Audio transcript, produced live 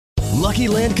Lucky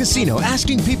Land Casino,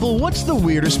 asking people, what's the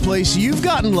weirdest place you've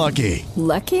gotten lucky?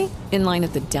 Lucky? In line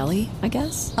at the deli, I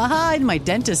guess? Aha, in my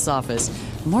dentist's office.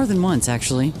 More than once,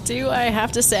 actually. Do I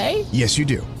have to say? Yes, you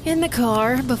do. In the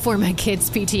car before my kids'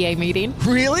 PTA meeting.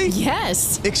 Really?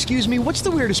 Yes. Excuse me, what's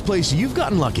the weirdest place you've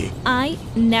gotten lucky? I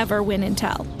never win and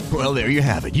tell. Well, there you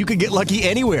have it. You can get lucky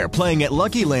anywhere, playing at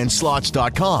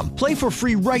LuckyLandSlots.com. Play for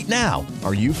free right now.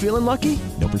 Are you feeling lucky?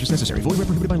 No purchase necessary. Void where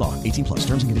prohibited by law. 18 plus.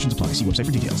 Terms and conditions apply. See website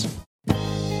for details.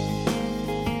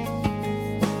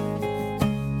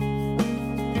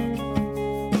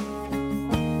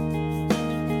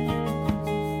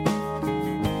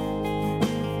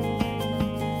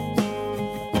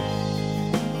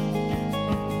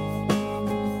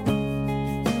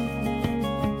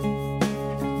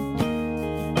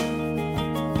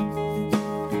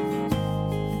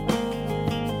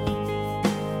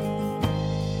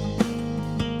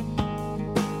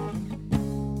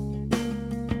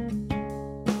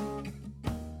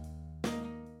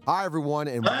 Hi, everyone,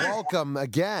 and welcome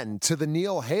again to the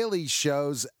Neil Haley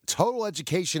Show's Total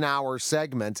Education Hour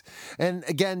segment. And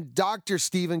again, Dr.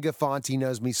 Stephen Gaffanti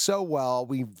knows me so well.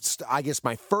 I guess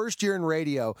my first year in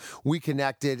radio, we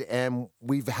connected, and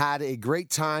we've had a great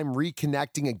time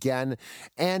reconnecting again.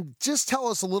 And just tell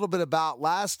us a little bit about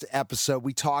last episode.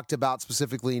 We talked about,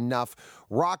 specifically enough,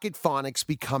 Rocket Phonics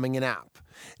becoming an app.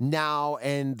 Now,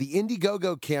 and the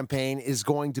Indiegogo campaign is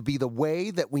going to be the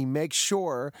way that we make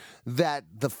sure that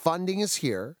the funding is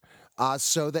here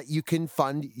so that you can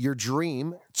fund your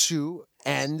dream to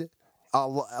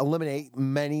eliminate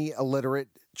many illiterate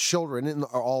children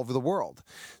all over the world.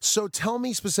 So tell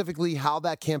me specifically how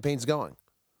that campaign's going.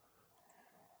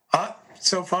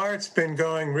 So far, it's been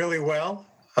going really well.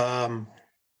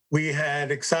 We had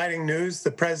exciting news.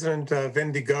 The president of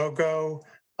Indiegogo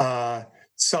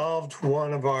solved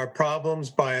one of our problems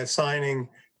by assigning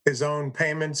his own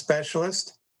payment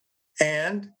specialist.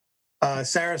 And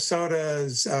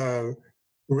Sarasota's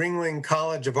Ringling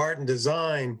College of Art and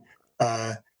Design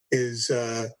is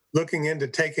looking into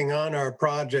taking on our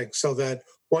project so that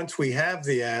once we have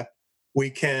the app,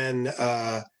 we can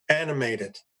animate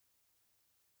it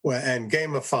and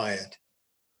gamify it.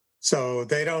 So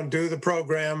they don't do the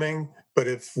programming, but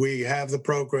if we have the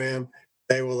program,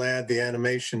 they will add the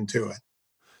animation to it.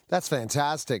 That's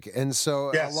fantastic. And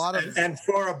so yes, a lot of... And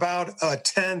for about a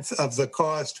tenth of the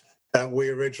cost that we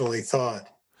originally thought.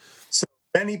 So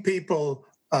many people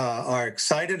are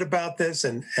excited about this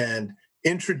and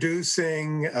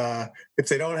introducing, if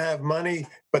they don't have money,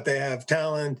 but they have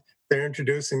talent, they're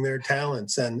introducing their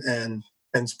talents and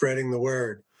spreading the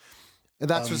word. And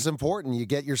that's what's important. You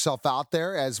get yourself out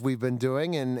there, as we've been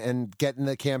doing, and getting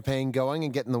the campaign going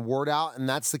and getting the word out, and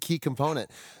that's the key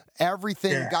component.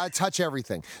 Everything, got to touch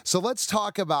everything. So let's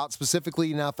talk about,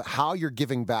 specifically enough, how you're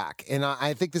giving back. And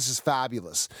I think this is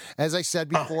fabulous. As I said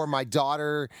before, my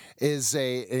daughter is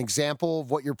an example of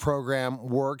what your program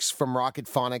works from Rocket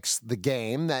Phonics, the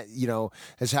game that,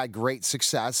 has had great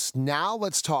success. Now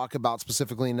let's talk about,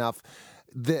 specifically enough,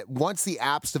 that once the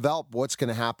app's developed, what's going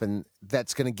to happen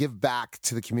that's going to give back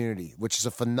to the community, which is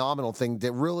a phenomenal thing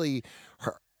that really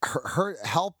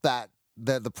help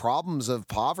the problems of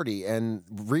poverty. And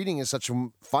reading is such a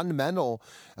fundamental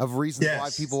of reasons why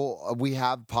we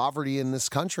have poverty in this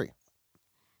country.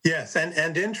 Yes,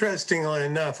 and interestingly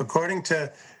enough, according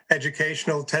to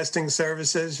Educational Testing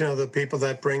Services, the people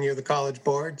that bring you the college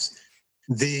boards,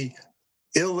 the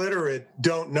illiterate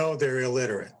don't know they're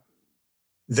illiterate.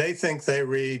 They think they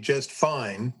read just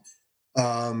fine.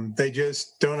 They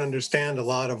just don't understand a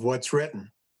lot of what's written.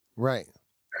 Right.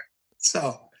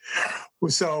 So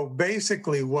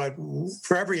basically,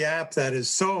 for every app that is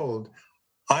sold,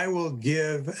 I will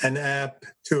give an app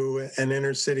to an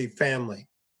inner city family.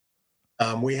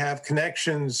 We have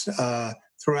connections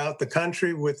throughout the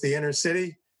country with the inner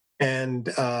city, and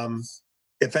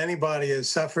if anybody has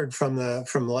suffered from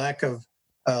lack of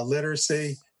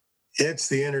literacy, it's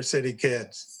the inner city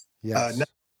kids. Yes. Not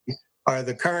are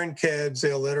the current kids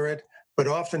illiterate, but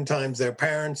oftentimes their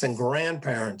parents and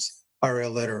grandparents are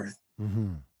illiterate.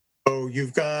 Mm-hmm. So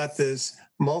you've got this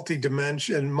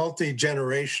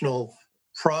multi-generational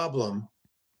problem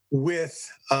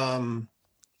with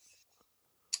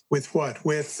what?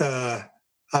 With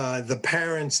the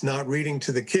parents not reading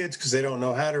to the kids because they don't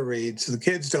know how to read. So the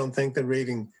kids don't think that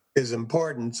reading is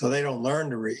important, so they don't learn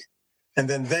to read. And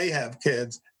then they have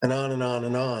kids, and on and on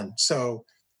and on. So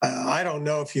I don't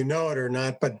know if you know it or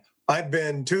not, but I've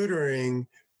been tutoring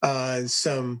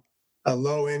some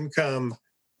low-income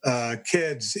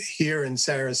kids here in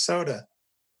Sarasota,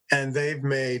 and they've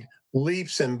made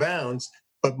leaps and bounds.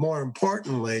 But more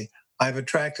importantly, I've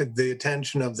attracted the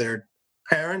attention of their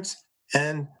parents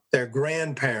and their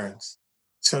grandparents.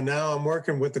 So now I'm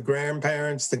working with the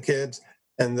grandparents, the kids,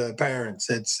 and the parents.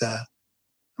 It's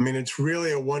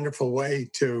really a wonderful way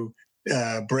to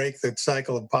break the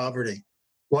cycle of poverty.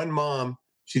 One mom,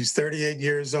 she's 38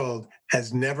 years old,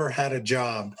 has never had a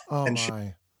job. Oh, and my.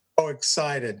 she's so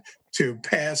excited to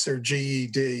pass her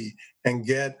GED and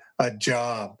get a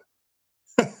job.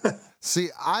 See,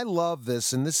 I love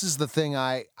this, and this is the thing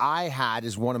I had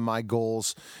as one of my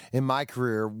goals in my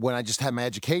career when I just had my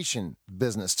education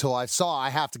business, till I saw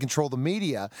I have to control the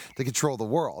media to control the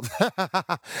world.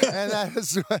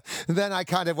 Then I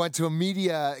kind of went to a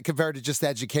media compared to just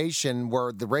education,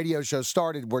 where the radio show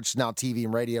started, which is now TV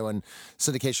and radio and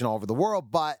syndication all over the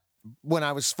world. But when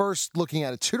I was first looking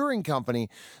at a tutoring company,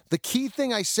 the key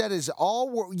thing I said is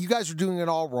you guys are doing it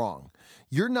all wrong.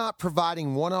 You're not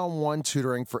providing one-on-one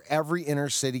tutoring for every inner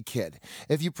city kid.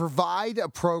 If you provide a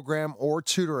program or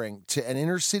tutoring to an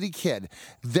inner city kid,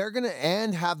 they're going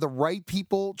to have the right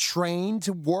people trained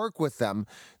to work with them.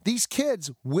 These kids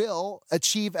will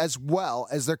achieve as well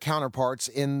as their counterparts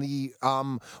in the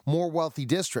more wealthy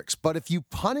districts. But if you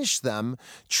punish them,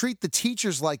 treat the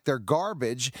teachers like they're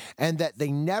garbage and that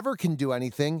they never can do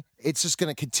anything, it's just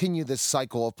going to continue this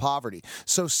cycle of poverty.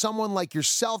 So someone like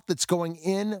yourself that's going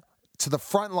in to the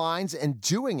front lines and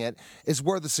doing it is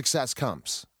where the success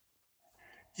comes.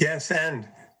 Yes, and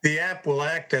the app will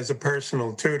act as a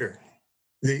personal tutor.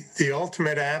 The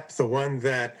ultimate app, the one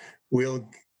that will,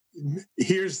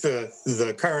 here's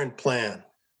the current plan.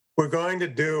 We're going to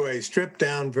do a stripped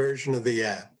down version of the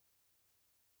app.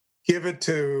 Give it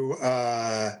to,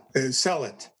 sell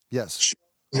it. Yes.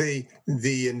 The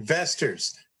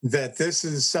investors that this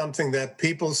is something that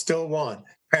people still want.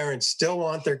 Parents still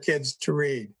want their kids to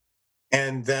read.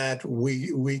 And that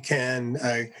we can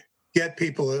get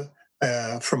people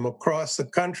from across the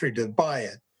country to buy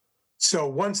it. So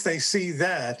once they see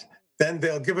that, then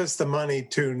they'll give us the money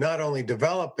to not only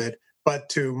develop it, but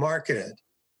to market it.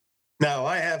 Now,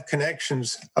 I have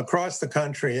connections across the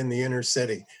country in the inner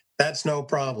city. That's no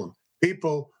problem.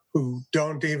 People who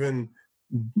don't even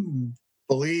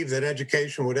believe that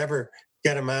education would ever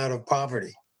get them out of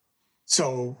poverty.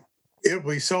 So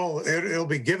it'll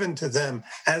be given to them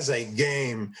as a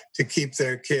game to keep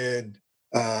their kid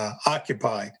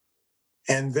occupied.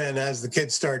 And then as the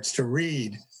kid starts to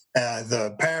read,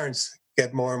 the parents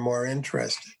get more and more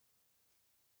interested.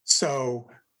 So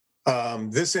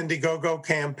this Indiegogo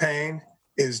campaign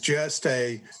is just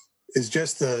the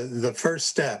first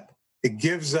step. It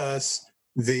gives us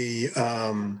the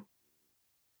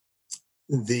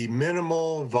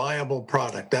minimal viable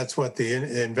product. That's what the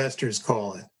investors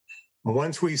call it.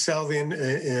 Once we sell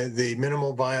the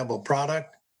minimal viable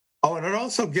product, and it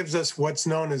also gives us what's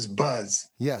known as buzz.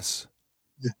 Yes.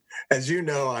 As you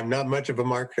know, I'm not much of a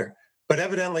marketer, but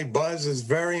evidently buzz is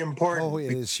very important. Oh,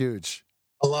 it is huge.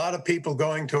 A lot of people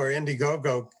going to our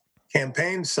Indiegogo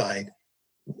campaign site,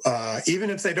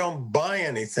 even if they don't buy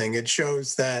anything, it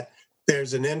shows that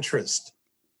there's an interest.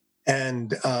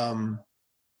 And, for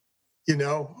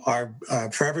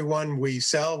everyone we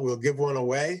sell, we'll give one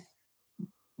away.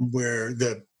 Where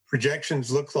the projections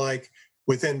look like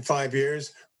within 5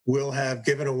 years, we'll have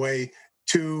given away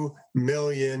 2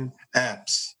 million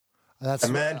apps.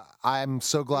 I'm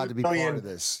so glad to be part of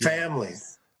this.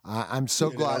 Families. I'm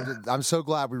so glad. I'm so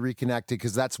glad we reconnected,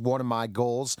 because that's one of my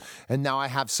goals. And now I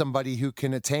have somebody who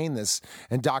can attain this,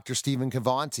 and Dr. Stephen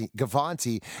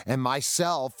Gavanti and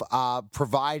myself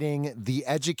providing the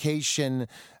education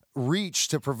reach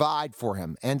to provide for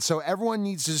him. And so everyone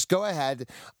needs to just go ahead.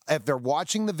 If they're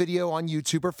watching the video on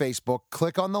YouTube or Facebook,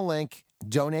 click on the link,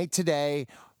 donate today,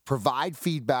 provide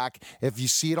feedback. If you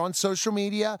see it on social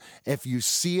media, if you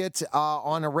see it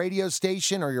on a radio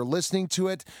station or you're listening to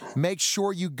it, make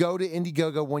sure you go to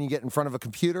Indiegogo when you get in front of a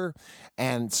computer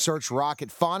and search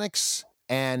Rocket Phonics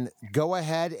and go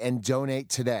ahead and donate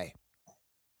today.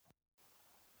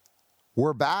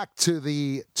 We're back to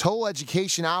the Total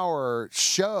Education Hour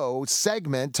show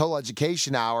segment, Total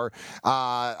Education Hour,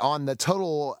 on the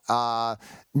Total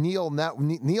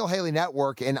Neil Haley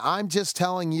Network. And I'm just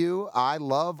telling you, I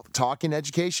love talking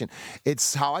education.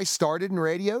 It's how I started in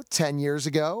radio 10 years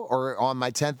ago, or on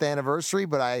my 10th anniversary.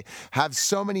 But I have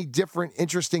so many different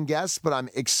interesting guests. But I'm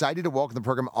excited to welcome the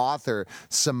program author,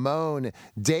 Simone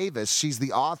Davis. She's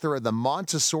the author of The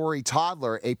Montessori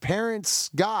Toddler, a parent's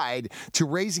guide to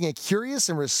raising a curious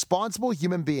and responsible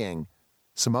human being.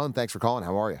 Simone, thanks for calling.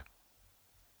 How are you?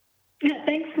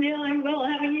 Thanks, Neil. I'm well.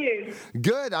 How are you?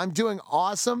 Good. I'm doing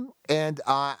awesome. And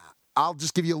I'll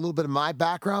just give you a little bit of my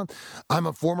background. I'm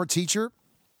a former teacher.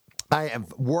 I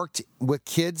have worked with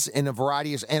kids in a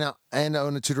variety of, and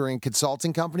own a tutoring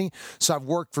consulting company. So I've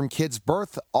worked from kids'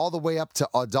 birth all the way up to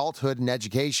adulthood and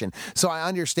education. So I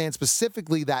understand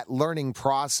specifically that learning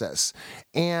process.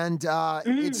 And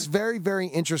it's very, very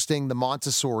interesting, the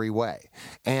Montessori way.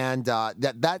 And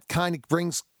that kind of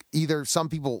brings either some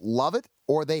people love it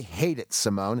or they hate it,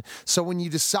 Simone. So when you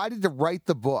decided to write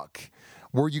the book,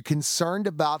 were you concerned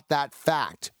about that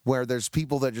fact where there's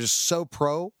people that are just so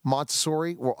pro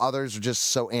Montessori while others are just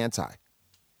so anti?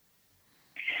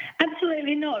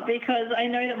 Absolutely not, because I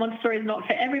know that Montessori is not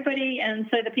for everybody. And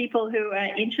so the people who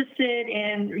are interested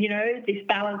in, this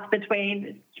balance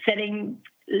between setting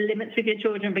limits with your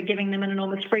children but giving them an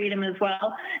enormous freedom as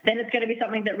well, then it's going to be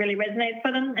something that really resonates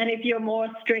for them. And if you're more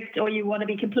strict or you want to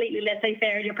be completely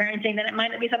laissez-faire in your parenting, then it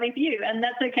might not be something for you. And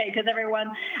that's okay, because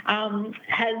everyone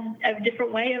has a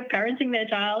different way of parenting their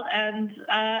child. And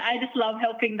I just love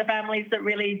helping the families that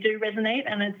really do resonate.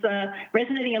 And it's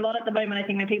resonating a lot at the moment. I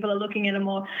think when people are looking at a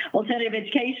more alternative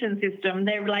education system,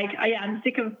 they're like, oh, yeah, I'm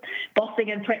sick of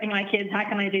bossing and threatening my kids. How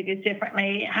can I do this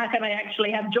differently? How can I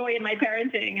actually have joy in my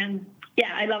parenting? And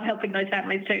yeah, I love helping those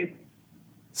families too.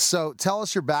 So tell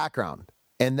us your background,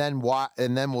 and then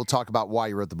we'll talk about why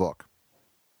you wrote the book.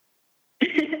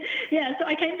 Yeah, so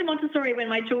I came to Montessori when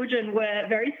my children were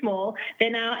very small. They're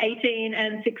now 18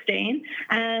 and 16.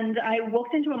 And I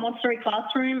walked into a Montessori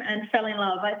classroom and fell in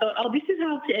love. I thought, this is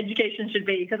how education should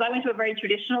be. Because I went to a very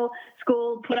traditional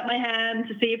school, put up my hand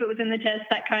to see if it was in the test,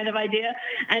 that kind of idea.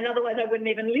 And otherwise I wouldn't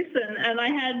even listen. And I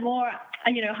had more,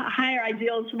 higher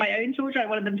ideals for my own children. I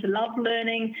wanted them to love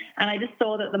learning. And I just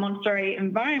saw that the Montessori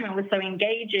environment was so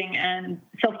engaging and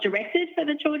self-directed for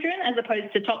the children, as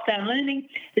opposed to top-down learning.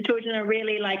 The children are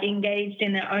really engaged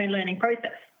in their own learning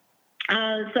process.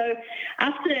 So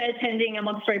after attending a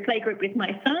Montessori playgroup with my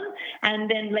son and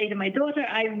then later my daughter,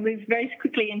 I moved very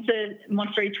quickly into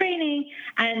Montessori training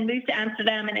and moved to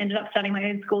Amsterdam and ended up starting my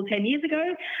own school 10 years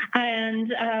ago,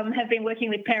 and have been working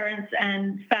with parents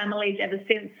and families ever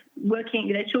since, working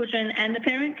with their children and the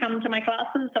parent come to my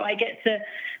classes. So I get to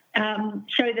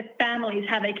show the families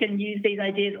how they can use these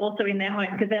ideas also in their home,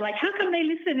 because they're like, how come they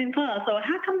listen in class, or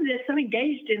how come they're so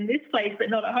engaged in this place but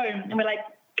not at home? And we're like,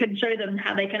 can show them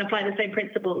how they can apply the same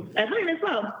principles at home as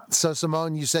well. So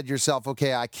Simone, you said yourself,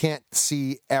 okay, I can't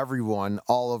see everyone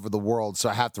all over the world, so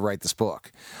I have to write this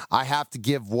book. I have to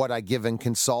give what I give in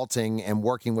consulting and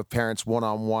working with parents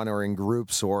one-on-one or in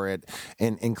groups or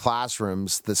in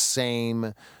classrooms, the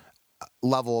same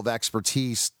level of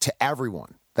expertise to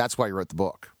everyone. That's why you wrote the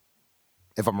book,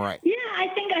 if I'm right. Yeah,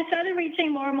 I think I started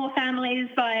reaching more and more families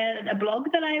via a blog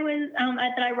that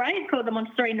I write called the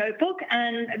Montessori Notebook,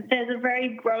 and there's a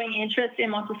very growing interest in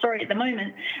Montessori at the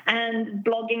moment. And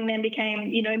blogging then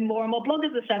became, more and more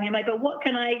bloggers are starting. I'm like, but what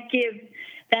can I give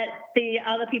that the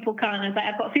other people can't? It's like,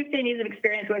 I've got 15 years of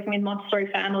experience working with Montessori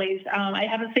families. I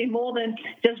haven't seen more than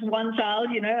just one child.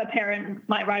 A parent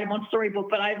might write a Montessori book,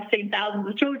 but I've seen thousands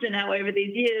of children now over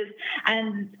these years,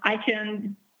 and I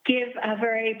can give a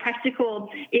very practical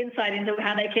insight into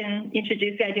how they can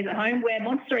introduce the ideas at home, where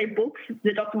Montessori books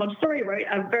that Dr. Montessori wrote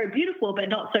are very beautiful but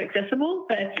not so accessible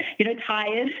for,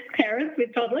 tired parents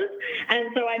with toddlers. And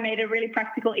so I made a really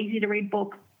practical, easy-to-read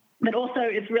book. But also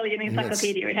it's really an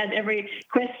encyclopedia. It has every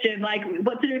question, like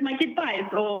what to do if my kid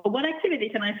bites, or what activity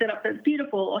can I set up that's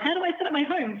beautiful, or how do I set up my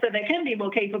home so they can be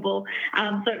more capable.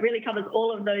 So it really covers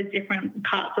all of those different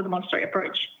parts of the Montessori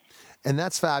approach. And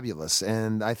that's fabulous.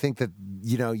 And I think that,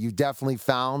 you definitely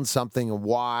found something of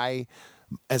why.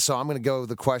 And so I'm going to go with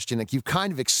the question, you've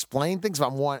kind of explained things, but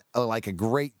I want a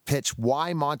great pitch.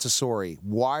 Why Montessori?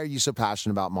 Why are you so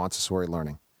passionate about Montessori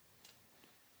learning?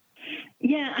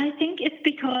 Yeah, I think it's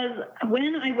because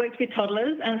when I worked with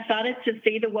toddlers and started to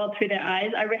see the world through their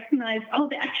eyes, I recognized,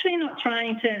 they're actually not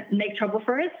trying to make trouble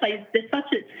for us. There's such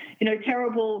a,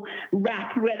 terrible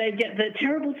rap where they get the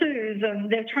terrible twos and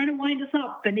they're trying to wind us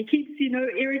up and it keeps,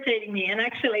 irritating me. And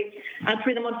actually,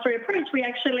 through the Montessori approach, we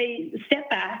actually step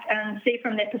back and see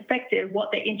from their perspective what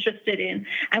they're interested in.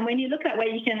 And when you look at where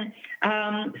you can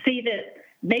see that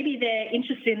maybe they're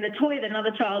interested in the toy that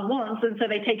another child wants, and so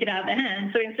they take it out of their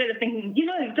hand. So instead of thinking,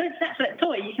 don't snatch that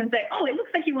toy, you can say, it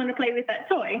looks like you want to play with that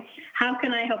toy. How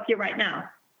can I help you right now?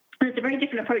 And it's a very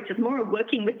different approach. It's more a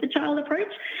working with the child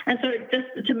approach. And so it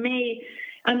just, to me,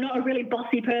 I'm not a really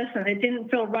bossy person. It didn't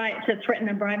feel right to threaten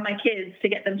and bribe my kids to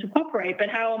get them to cooperate. But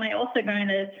how am I also going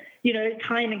to,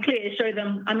 kind and clear, show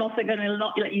them I'm also going to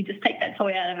not let you just take that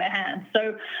toy out of their hands.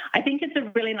 So I think it's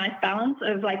a really nice balance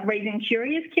of raising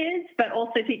curious kids, but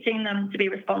also teaching them to be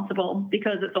responsible,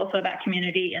 because it's also about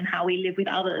community and how we live with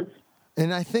others.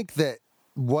 And I think that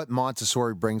what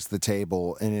Montessori brings to the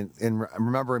table, and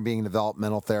remembering being a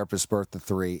developmental therapist birth to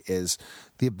 3, is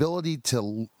the ability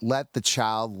to let the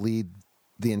child lead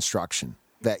the instruction,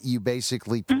 that you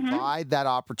basically provide that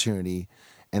opportunity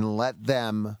and let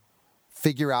them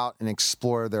figure out and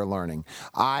explore their learning.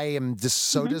 I am just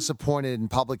so disappointed in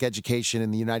public education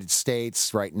in the United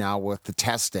States right now with the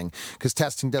testing, because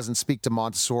testing doesn't speak to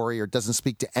Montessori or doesn't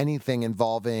speak to anything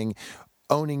involving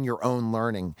owning your own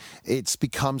learning. It's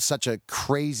become such a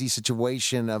crazy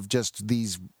situation of just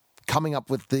these coming up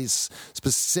with this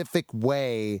specific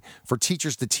way for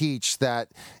teachers to teach, that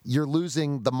you're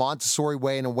losing the Montessori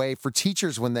way in a way for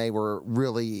teachers when they were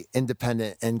really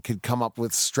independent and could come up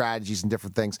with strategies and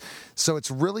different things. So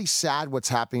it's really sad what's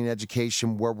happening in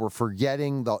education, where we're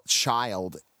forgetting the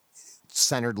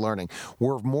child-centered learning.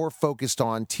 We're more focused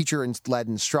on teacher-led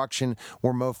instruction.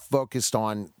 We're more focused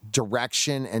on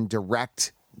direction and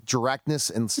directness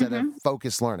instead of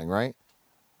focused learning, right?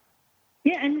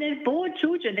 Yeah, and they're bored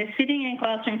children. They're sitting in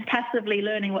classrooms passively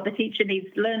learning what the teacher needs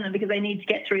to learn them because they need to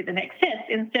get through the next test.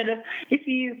 Instead of,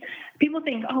 people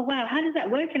think, oh, wow, how does that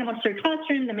work in a Montessori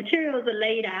classroom? The materials are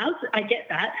laid out. I get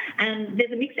that. And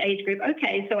there's a mixed age group.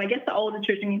 Okay, so I guess the older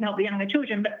children can help the younger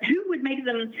children. But who would make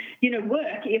them,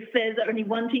 work if there's only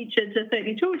one teacher to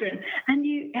 30 children? And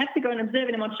you have to go and observe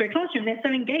in a Montessori classroom. They're so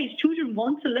engaged. Children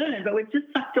want to learn, but we've just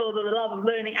sucked all the love of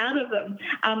learning out of them.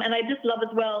 And I just love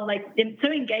as well, it's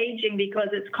so engaging because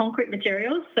it's concrete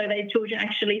materials, so children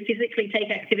actually physically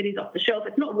take activities off the shelf.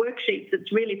 It's not worksheets,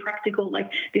 it's really practical, like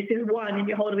this is 1 and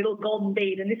you hold a little golden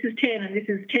bead, and this is 10 and this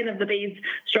is 10 of the beads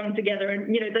strung together,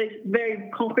 and those very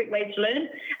concrete ways to learn,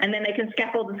 and then they can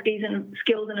scaffold the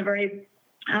skills in a very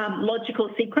logical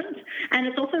sequence. And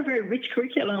it's also a very rich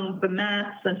curriculum for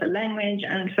maths and for language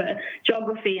and for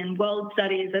geography and world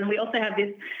studies. And we also have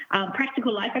this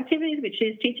practical life activities, which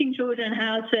is teaching children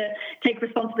how to take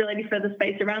responsibility for the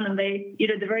space around them. The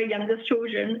very youngest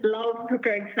children love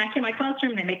preparing snack in my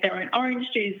classroom. They make their own orange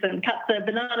juice and cut the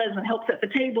bananas and help set the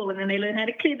table, and then they learn how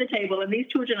to clear the table. And these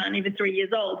children aren't even 3 years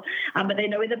old, but they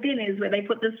know where the bin is, where they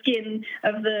put the skin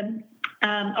of the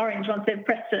orange once they've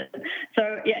pressed it.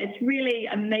 So, yeah, it's really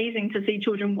amazing to see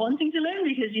children wanting to learn,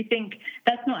 because you think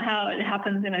that's not how it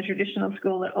happens in a traditional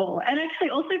school at all. And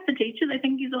actually also for teachers, I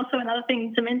think is also another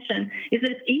thing to mention, is that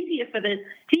it's easier for the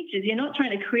teachers. You're not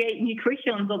trying to create new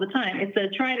curriculums all the time. It's a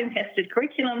tried and tested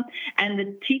curriculum, and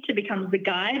the teacher becomes the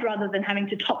guide rather than having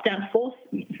to top-down force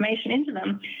information into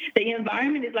them. The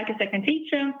environment is like a second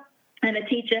teacher, and a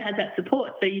teacher has that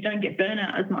support, so you don't get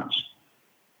burnout as much.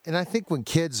 And I think when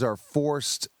kids are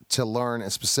forced to learn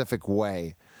a specific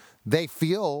way, they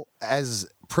feel as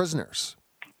prisoners.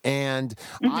 And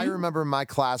I remember in my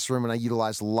classroom, and I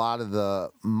utilized a lot of the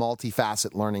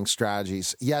multifaceted learning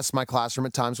strategies. Yes, my classroom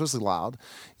at times was loud.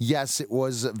 Yes, it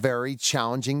was very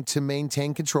challenging to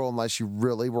maintain control unless you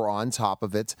really were on top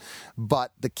of it.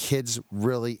 But the kids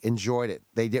really enjoyed it.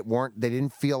 They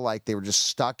didn't feel like they were just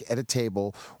stuck at a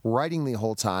table writing the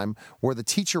whole time, where the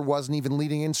teacher wasn't even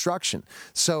leading instruction.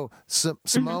 So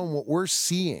Simone, what we're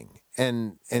seeing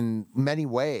in many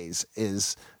ways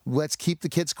is, let's keep the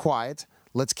kids quiet.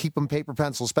 Let's keep them paper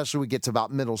pencil, especially when we get to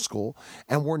about middle school.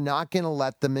 And we're not going to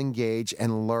let them engage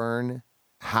and learn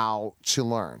how to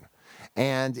learn.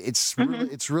 And it's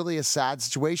really a sad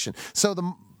situation. So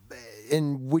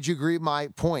and would you agree with my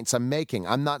points I'm making?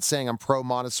 I'm not saying I'm pro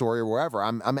Montessori or wherever.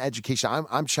 I'm education.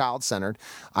 I'm child-centered.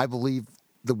 I believe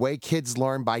the way kids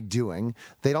learn by doing.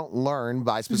 They don't learn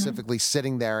by specifically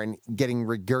sitting there and getting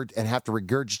and have to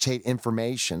regurgitate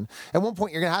information. At one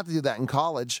point, you're going to have to do that in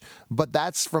college, but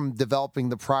that's from developing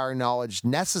the prior knowledge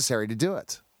necessary to do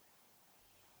it.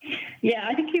 Yeah,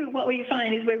 I think what we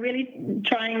find is we're really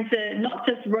trying to not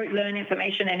just rote learn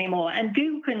information anymore. And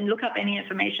Google can look up any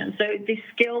information. So this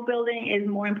skill building is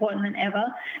more important than ever.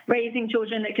 Raising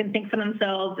children that can think for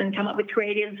themselves and come up with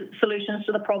creative solutions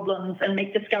to the problems and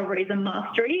make discoveries and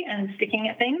mastery and sticking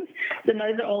at things. So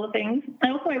those are all the things.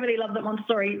 And also I really love that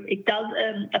Montessori, it does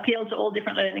appeal to all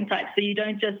different learning types. So you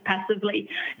don't just passively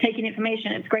take in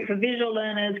information. It's great for visual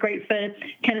learners, great for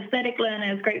kinesthetic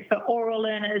learners, great for oral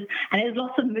learners. And there's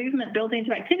lots of movement built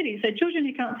into activities. So children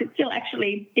who can't sit still,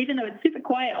 actually, even though it's super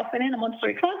quiet often in a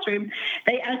Montessori classroom,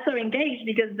 they are so engaged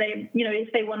because they,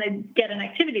 if they want to get an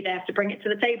activity, they have to bring it to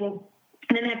the table.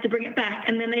 and then they have to bring it back,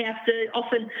 and then they have to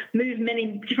often move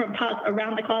many different parts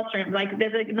around the classroom. Like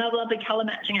there's another lovely colour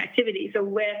matching activity, so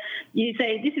where you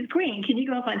say, this is green, can you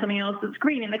go and find something else that's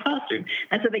green in the classroom?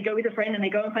 And so they go with a friend and they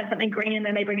go and find something green, and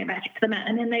then they bring it back to the mat,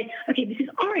 and then okay, this is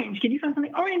orange, can you find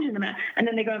something orange in the mat? And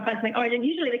then they go and find something orange, and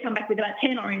usually they come back with about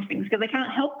 10 orange things because they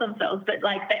can't help themselves, but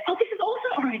like, this is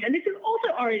also orange, and this is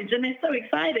also orange, and they're so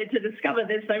excited to discover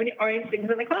there's so many orange things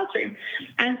in the classroom.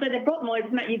 And so they've brought more,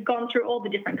 you've gone through all the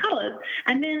different colours.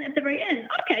 And then at the very end,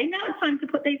 okay, now it's time to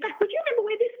put these back. Would you remember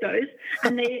where this goes?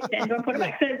 And they then go and put it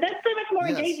back. So that's so much more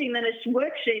engaging than a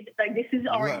worksheet. Like, this is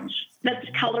orange. Let's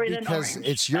colour it in orange. Because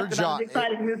it's your job.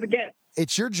 Exciting to forget.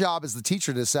 It's your job as the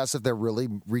teacher to assess if they're really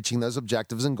reaching those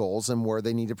objectives and goals and where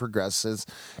they need to progress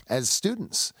as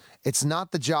students. It's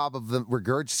not the job of the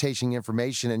regurgitating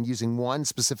information and using one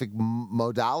specific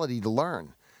modality to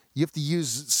learn. You have to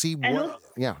go ahead.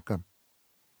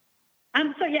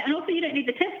 And also you don't need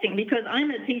the testing, because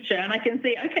I'm a teacher and I can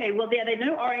see, okay, well, yeah, they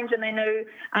know orange and they know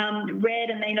red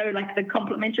and they know like the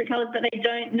complementary colours, but they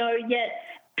don't know yet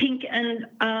pink and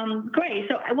grey.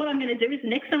 So what I'm going to do is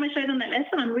next time I show them that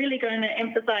lesson, I'm really going to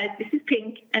emphasise this is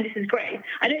pink and this is grey.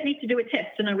 I don't need to do a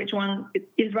test to know which one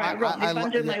is right or wrong. I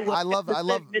love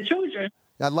the children.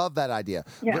 I love that idea.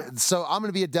 Yeah. So I'm going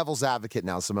to be a devil's advocate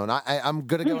now, Simone. I'm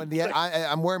going to go in the end.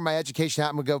 I'm wearing my education hat.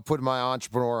 I'm going to go put my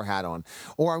entrepreneur hat on,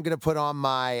 or I'm going to put on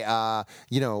my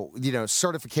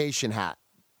certification hat.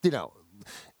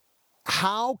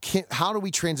 How do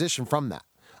we transition from that?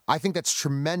 I think that's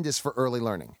tremendous for early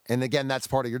learning, and again, that's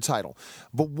part of your title.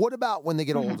 But what about when they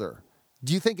get older?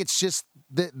 Do you think it's just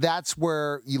that's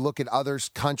where you look at other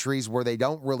countries where they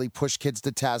don't really push kids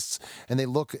to tests and they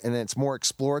look and it's more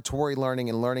exploratory learning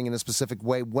and learning in a specific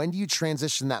way? When do you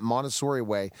transition that Montessori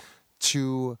way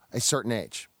to a certain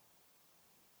age?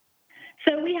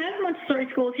 So we have Montessori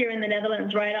schools here in the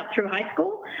Netherlands right up through high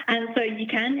school, and so you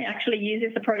can actually use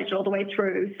this approach all the way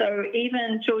through. So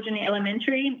even children in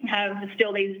elementary have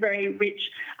still these very rich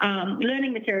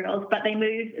learning materials, but they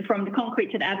move from the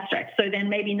concrete to the abstract. So then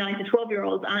maybe 9 to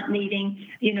 12-year-olds aren't needing,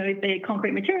 the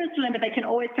concrete materials to learn, but they can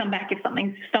always come back if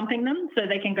something's stumping them, so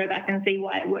they can go back and see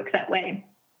why it works that way.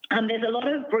 There's a lot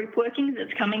of group working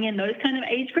that's coming in those kind of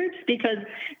age groups because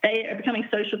they are becoming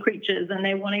social creatures and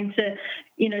they're wanting to,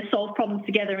 solve problems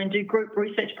together and do group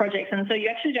research projects. And so you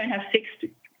actually don't have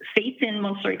fixed seats in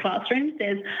Montessori classrooms.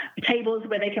 There's tables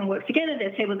where they can work together.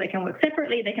 There's tables they can work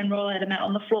separately. They can roll out a mat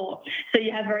on the floor. So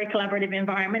you have very collaborative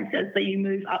environments as you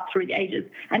move up through the ages.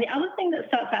 And the other thing that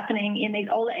starts happening in these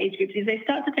older age groups is they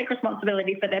start to take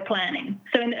responsibility for their planning.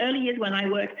 So in the early years when I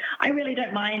work, I really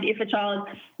don't mind if a child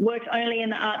works only in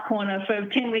the art corner for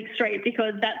 10 weeks straight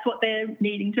because that's what they're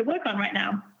needing to work on right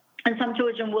now. And some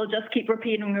children will just keep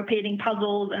repeating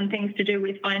puzzles and things to do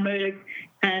with fine motor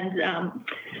and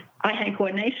eye-hand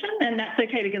coordination, and that's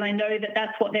okay because I know that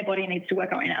that's what their body needs to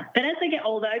work on right now. But as they get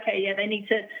older, they need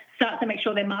to start to make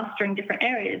sure they're mastering different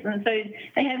areas. And so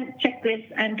they have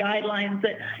checklists and guidelines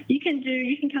that you can do.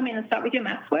 You can come in and start with your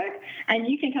maths work, and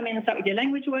you can come in and start with your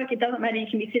language work. It doesn't matter. You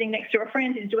can be sitting next to a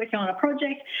friend who's working on a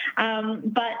project.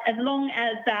 But as long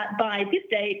as that by this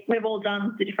date, we've all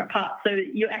done the different parts. So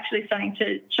you're actually starting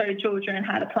to show children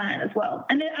how to plan as well.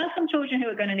 And there are some children who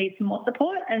are going to need some more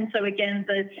support. And so again,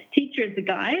 the teacher is the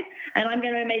guide. And I'm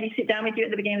going to maybe sit down with you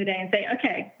at the beginning of the day and say,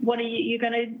 okay, what are you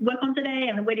going to work on today?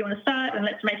 And where do you want to start? And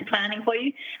let's make a planning for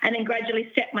you. And then gradually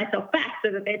step myself back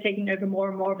so that they're taking over more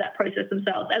and more of that process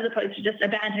themselves, as opposed to just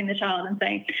abandoning the child and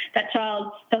saying that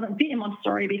child doesn't fit in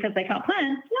Montessori because they can't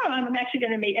plan. No, I'm actually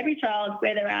going to meet every child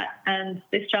where they're at, and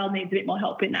this child needs a bit more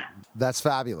help in that. That's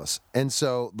fabulous. And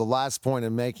so the last point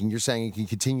I'm making, you're saying you can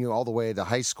continue all the way to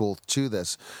high school to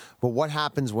this, but what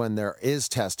happens when there is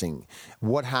testing?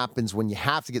 What happens when you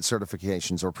have to get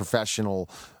certifications or professional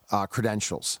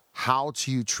credentials? How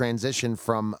do you transition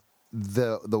from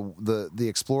the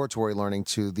exploratory learning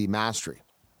to the mastery?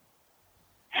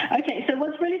 Okay, so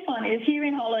what's really fun is here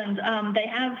in Holland, they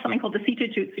have something called the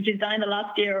CITO-toets, which is done in the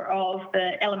last year of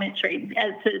the elementary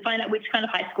to find out which kind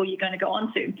of high school you're going to go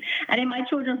on to. And in my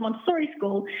children's Montessori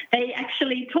school, they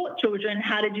actually taught children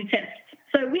how to do tests.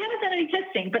 So we haven't done any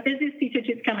testing, but there's this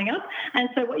CITO-toets coming up. And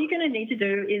so what you're going to need to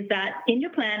do is that in your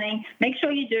planning, make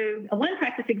sure you do one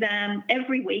practice exam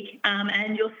every week,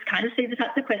 and you'll kind of see the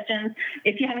types of questions.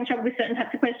 If you're having trouble with certain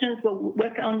types of questions, we'll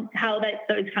work on how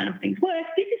those kind of things work.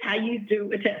 This is how you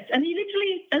do a test. And you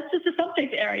literally, that's just a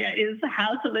subject area, is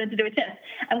how to learn to do a test.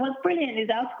 And what's brilliant is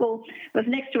our school was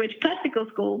next to a classical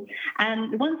school.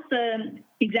 And once the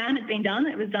exam had been done.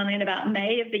 It was done in about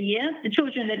May of the year. The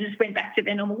children had just went back to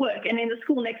their normal work. And in the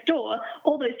school next door,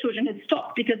 all those children had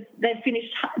stopped because they'd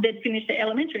finished their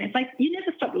elementary. It's like, you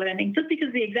never stop learning. Just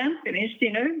because the exam's finished,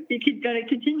 your kids are going to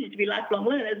continue to be lifelong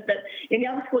learners. But in the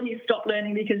other school, you stop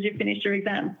learning because you finished your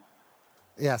exam.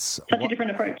 Yes. Such a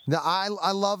different approach. No, I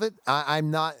love it.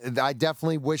 I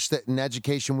definitely wish that in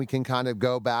education we can kind of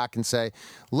go back and say,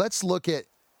 let's look at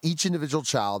each individual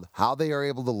child, how they are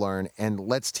able to learn, and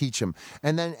let's teach them.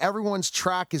 And then everyone's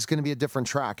track is going to be a different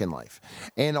track in life.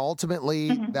 And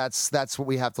ultimately, that's what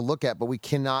we have to look at, but we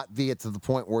cannot be to the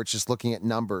point where it's just looking at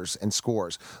numbers and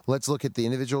scores. Let's look at the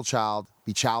individual child,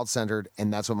 be child-centered,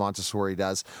 and that's what Montessori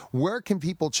does. Where can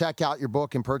people check out your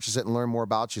book and purchase it and learn more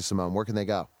about you, Simone? Where can they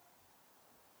go?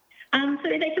 So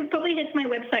they should probably head to my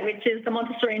website, which is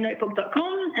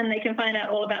themontessorinotebook.com, and they can find out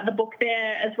all about the book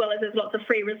there, as well as there's lots of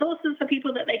free resources for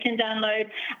people that they can download,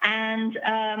 and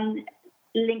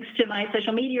links to my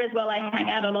social media as well. I hang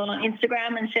out a lot on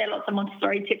Instagram and share lots of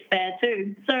Montessori tips there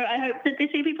too. So I hope that they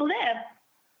see people there.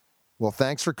 Well,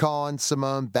 thanks for calling,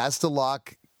 Simone. Best of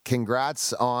luck.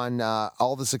 Congrats on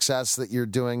all the success that you're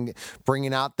doing,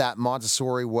 bringing out that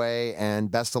Montessori way,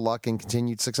 and best of luck and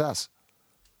continued success.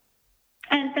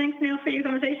 And thanks, Neil, for your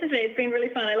conversation today. It's been really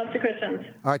fun. I love the questions.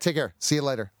 All right, take care. See you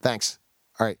later. Thanks.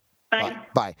 All right. Bye.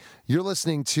 Bye. You're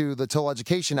listening to the Total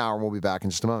Education Hour, and we'll be back in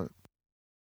just a moment.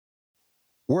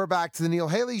 We're back to the Neil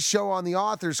Haley Show on the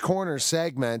Author's Corner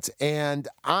segment, and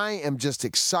I am just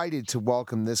excited to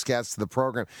welcome this guest to the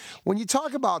program. When you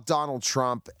talk about Donald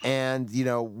Trump and,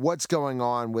 what's going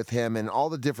on with him and all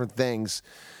the different things,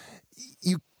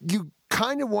 you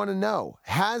kind of want to know,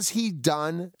 has he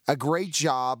done a great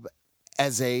job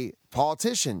as a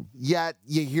politician? Yet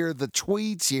you hear the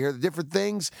tweets, you hear the different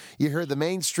things, you hear the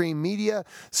mainstream media.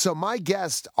 So my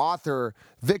guest, author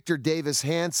Victor Davis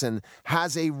Hanson,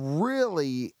 has a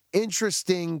really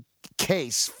interesting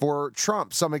case for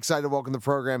Trump. So I'm excited to welcome to the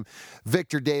program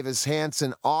Victor Davis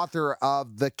Hanson, author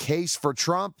of The Case for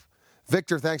Trump.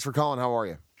 Victor, thanks for calling. How are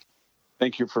you?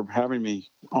 Thank you for having me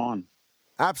on.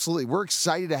 Absolutely. We're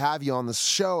excited to have you on the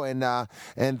show,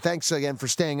 and thanks again for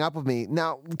staying up with me.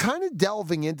 Now, kind of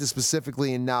delving into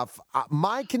specifically enough,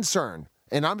 my concern,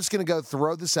 and I'm just going to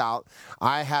throw this out,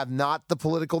 I have not the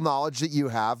political knowledge that you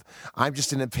have. I'm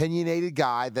just an opinionated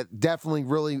guy that definitely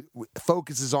really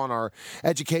focuses on our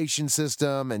education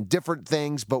system and different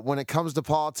things, but when it comes to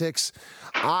politics,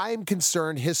 I'm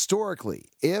concerned historically,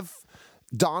 if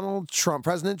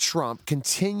President Trump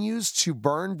continues to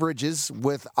burn bridges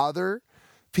with other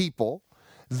people,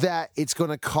 that it's going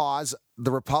to cause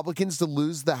the Republicans to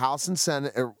lose the House and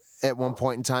Senate at one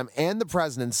point in time and the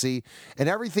presidency, and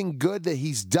everything good that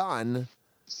he's done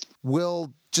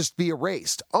will just be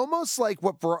erased. Almost like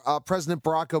what President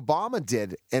Barack Obama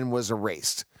did and was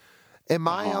erased. Am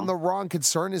I on the wrong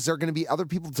concern? Is there going to be other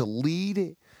people to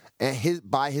lead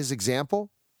by his example?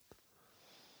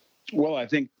 Well, I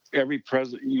think every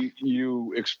president,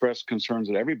 you express concerns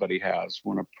that everybody has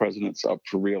when a president's up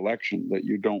for re-election, that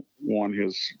you don't want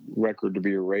his record to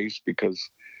be erased because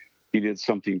he did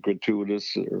something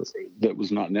gratuitous or that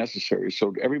was not necessary.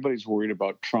 So everybody's worried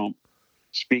about Trump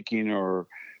speaking or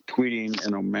tweeting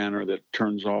in a manner that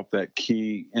turns off that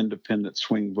key independent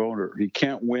swing voter. He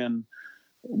can't win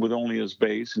with only his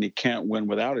base, and he can't win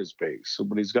without his base.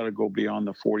 But he's got to go beyond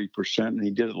the 40%, and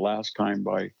he did it last time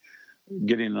by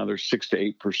getting another 6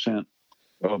 to 8%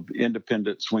 of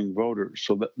independent swing voters.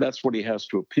 So that's what he has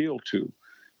to appeal to.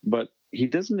 But he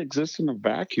doesn't exist in a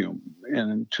vacuum.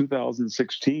 And in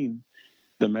 2016,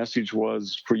 the message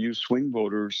was, for you swing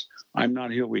voters, I'm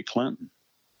not Hillary Clinton.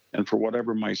 And for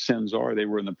whatever my sins are, they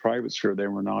were in the private sphere. They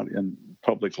were not in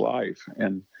public life.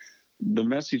 And the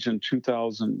message in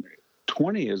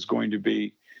 2020 is going to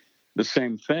be the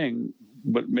same thing,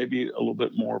 but maybe a little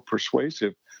bit more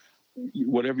persuasive.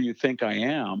 Whatever you think I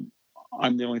am,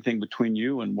 I'm the only thing between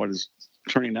you and what is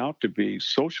turning out to be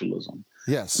socialism.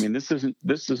 Yes. I mean, this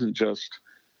isn't just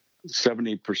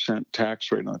 70%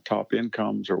 tax rate on the top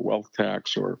incomes or wealth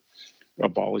tax or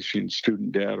abolishing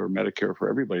student debt or Medicare for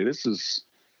everybody. This is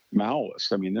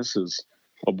Maoist. I mean, this is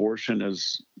abortion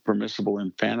is permissible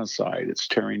infanticide. It's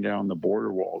tearing down the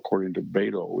border wall, according to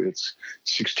Beto. It's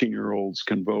 16-year-olds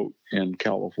can vote in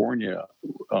California.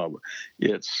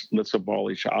 It's let's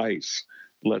abolish ICE.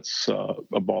 Let's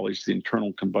abolish the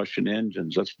internal combustion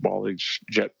engines. Let's abolish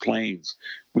jet planes.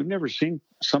 We've never seen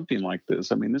something like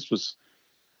this. I mean, this was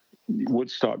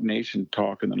Woodstock Nation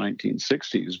talk in the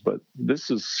 1960s, but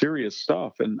this is serious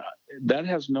stuff. And that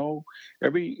has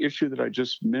every issue that I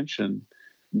just mentioned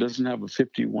doesn't have a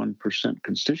 51%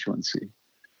 constituency.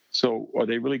 So are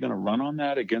they really going to run on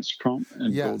that against Trump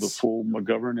and go the full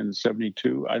McGovern in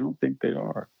 72? I don't think they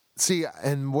are. See,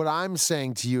 and what I'm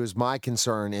saying to you is my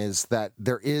concern is that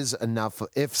there is enough.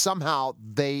 If somehow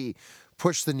they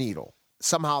push the needle,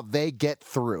 somehow they get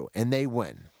through and they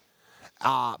win,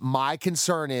 my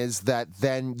concern is that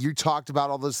then you talked about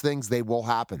all those things, they will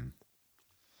happen.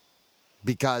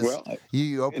 Because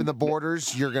you open the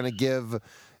borders, you're going to give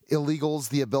illegals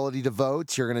the ability to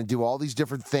vote. You're going to do all these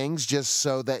different things just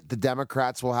so that the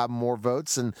Democrats will have more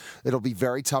votes, and it'll be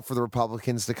very tough for the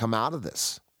Republicans to come out of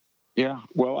this. Yeah,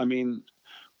 well, I mean,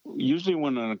 usually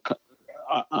when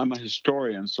I'm a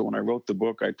historian, so when I wrote the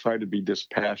book, I tried to be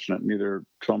dispassionate. Neither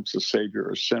Trump's a savior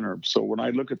or sinner. So when I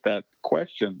look at that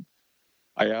question,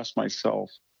 I ask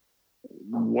myself,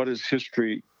 what does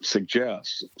history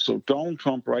suggest? So Donald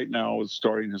Trump right now is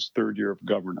starting his third year of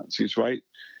governance. He's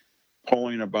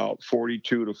polling about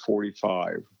 42 to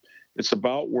 45. It's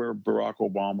about where Barack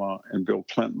Obama and Bill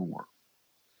Clinton were.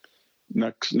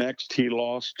 Next, he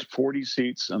lost 40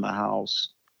 seats in the House.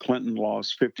 Clinton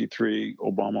lost 53.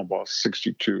 Obama lost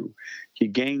 62. He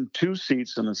gained 2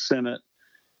 seats in the Senate.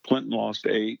 Clinton lost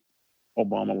 8.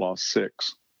 Obama lost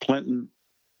 6. Clinton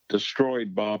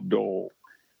destroyed Bob Dole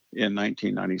in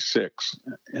 1996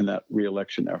 in that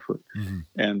re-election effort. Mm-hmm.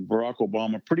 And Barack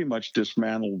Obama pretty much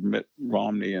dismantled Mitt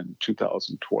Romney in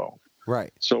 2012.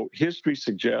 Right. So history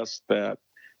suggests that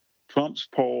Trump's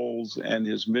polls and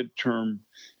his midterm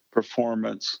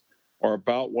performance are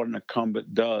about what an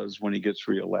incumbent does when he gets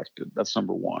reelected. That's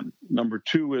number one. Number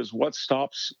two is what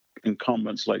stops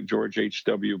incumbents like George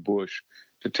H.W. Bush,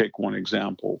 to take one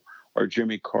example, or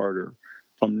Jimmy Carter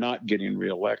from not getting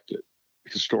reelected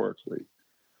historically,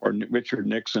 or Richard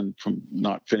Nixon from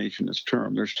not finishing his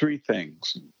term. There's 3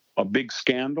 things. A big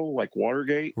scandal like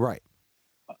Watergate. Right.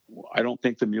 I don't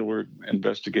think the Mueller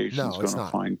investigation is going to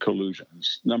find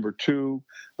collusions. Number 2,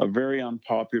 a very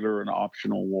unpopular and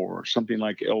optional war, something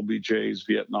like LBJ's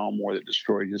Vietnam War that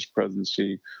destroyed his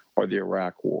presidency, or the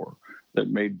Iraq War that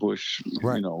made Bush,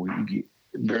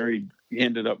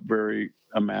 ended up very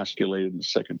emasculated in the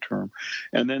second term.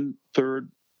 And then third,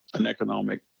 an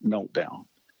economic meltdown.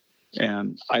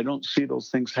 And I don't see those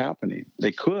things happening.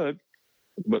 They could,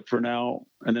 but for now.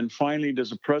 And then finally,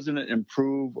 does the president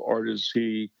improve, or does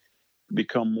he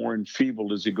become more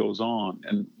enfeebled as he goes on?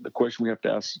 And the question we have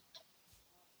to ask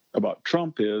about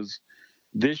Trump is,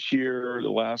 this year, the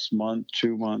last month,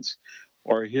 2 months,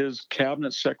 are his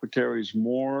cabinet secretaries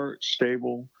more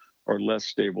stable or less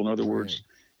stable? In other words,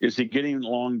 is he getting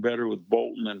along better with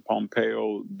Bolton and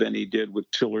Pompeo than he did with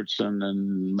Tillerson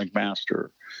and McMaster?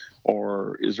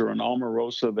 Or is there an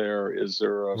Omarosa there? Is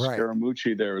there a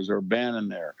Scaramucci there? Is there a Bannon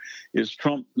there? Is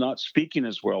Trump not speaking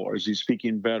as well, or is he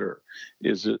speaking better?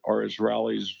 Are his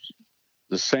rallies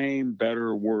the same, better,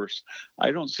 or worse?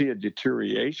 I don't see a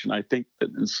deterioration. I think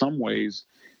that in some ways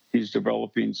he's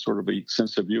developing sort of a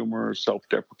sense of humor,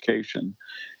 self-deprecation.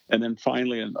 And then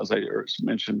finally, and as I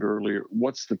mentioned earlier,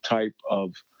 what's the type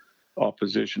of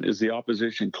opposition? Is the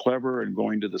opposition clever and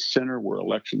going to the center where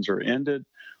elections are ended?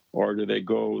 Or do they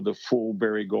go the full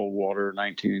Barry Goldwater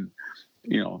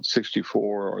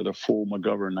 1964 or the full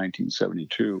McGovern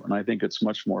 1972? And I think it's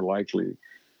much more likely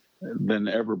than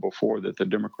ever before that the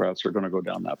Democrats are going to go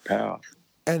down that path.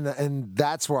 And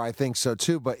that's where I think so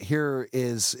too. But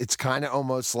it's kind of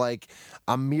almost like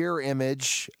a mirror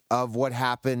image of what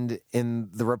happened in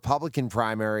the Republican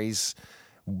primaries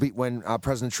when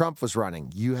President Trump was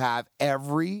running. You have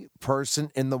every person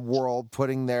in the world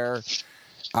putting their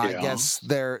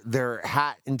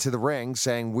hat into the ring,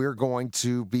 saying we're going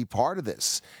to be part of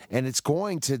this, and it's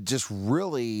going to just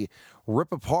really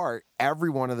rip apart every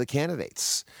one of the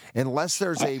candidates unless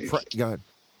there's go ahead.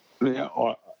 Yeah,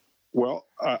 well,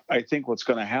 I think what's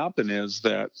going to happen is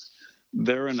that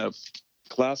they're in a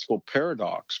classical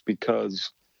paradox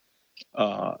because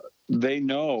they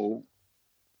know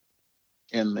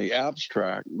in the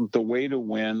abstract the way to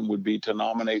win would be to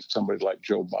nominate somebody like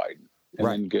Joe Biden. And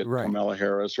then get Kamala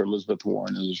Harris or Elizabeth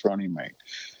Warren as his running mate.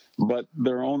 But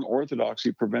their own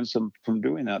orthodoxy prevents them from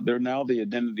doing that. They're now the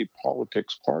identity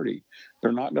politics party.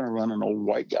 They're not going to run an old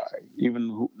white guy,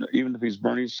 even if he's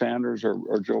Bernie Sanders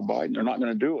or Joe Biden. They're not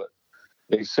going to do it.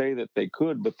 They say that they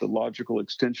could, but the logical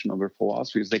extension of their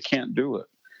philosophy is they can't do it,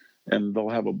 and they'll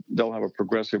have a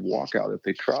progressive walkout if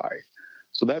they try.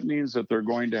 So that means that they're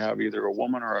going to have either a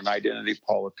woman or an identity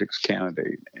politics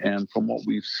candidate. And from what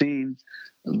we've seen,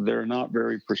 they're not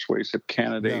very persuasive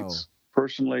candidates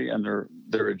personally, and their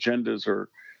agendas are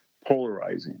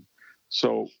polarizing.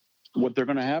 So what they're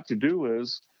going to have to do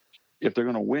is, if they're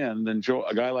going to win, then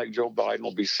a guy like Joe Biden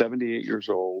will be 78 years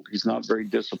old. He's not very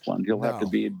disciplined. He'll have to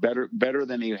be better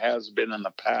than he has been in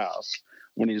the past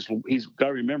when he's got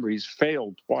to remember he's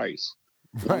failed twice.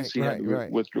 Once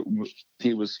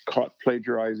he was caught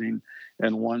plagiarizing,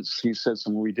 and once he said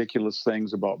some ridiculous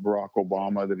things about Barack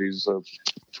Obama, that he's the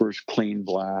first clean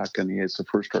black and he is the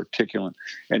first articulate,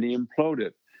 and he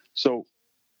imploded. So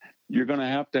you're going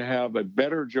to have a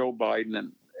better Joe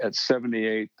Biden at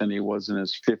 78 than he was in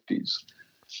his 50s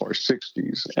or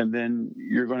 60s, and then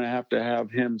you're going to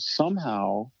have him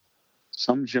somehow,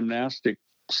 some gymnastics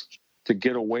to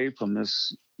get away from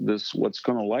this what's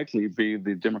going to likely be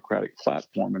the Democratic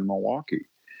platform in Milwaukee.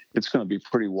 It's going to be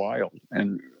pretty wild.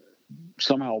 And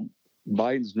somehow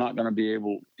Biden's not going to be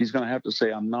able, he's going to have to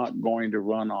say, I'm not going to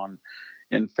run on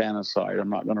infanticide.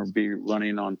 I'm not going to be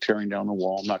running on tearing down the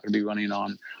wall. I'm not going to be running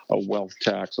on a wealth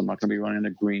tax. I'm not going to be running a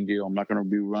Green Deal. I'm not going to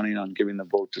be running on giving the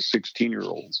vote to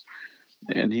 16-year-olds.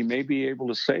 And he may be able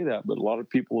to say that, but a lot of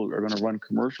people are going to run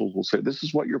commercials will say, this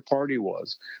is what your party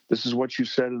was. This is what you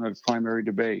said in a primary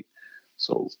debate.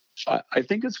 So I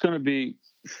think it's going to be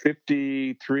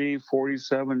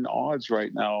 53-47 odds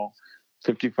right now,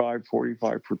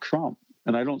 55-45 for Trump.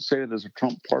 And I don't say it as a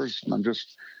Trump partisan. I'm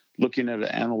just looking at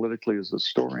it analytically as a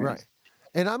historian. Right.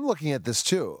 And I'm looking at this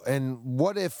too. And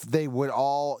what if they would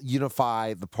all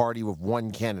unify the party with one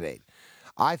candidate?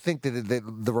 I think that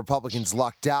the Republicans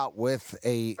lucked out with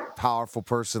a powerful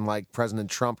person like President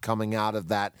Trump coming out of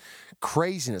that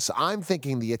craziness. I'm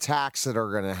thinking the attacks that are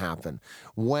going to happen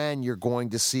when you're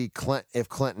going to see if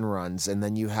Clinton runs, and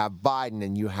then you have Biden,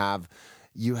 and you have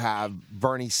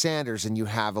Bernie Sanders, and you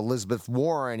have Elizabeth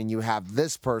Warren, and you have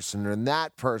this person and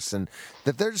that person,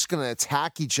 that they're just going to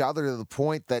attack each other to the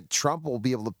point that Trump will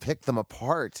be able to pick them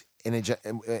apart in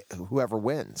whoever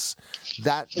wins.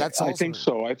 That's I think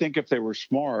so. I think if they were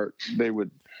smart, they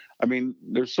would. I mean,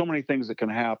 there's so many things that can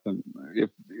happen. If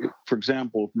for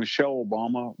example, if Michelle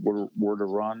Obama were to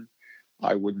run,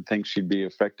 I wouldn't think she'd be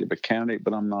effective a candidate,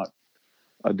 but I'm not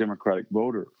a Democratic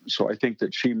voter. So I think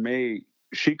that she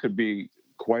could be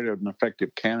quite an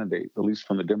effective candidate, at least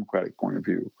from the Democratic point of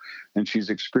view. And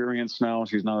she's experienced now.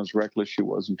 She's not as reckless as she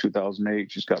was in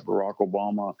 2008. She's got Barack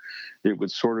Obama. It would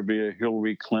sort of be a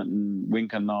Hillary Clinton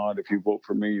wink and nod. If you vote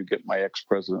for me, you get my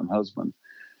ex-president husband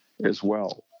as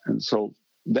well. And so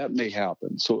that may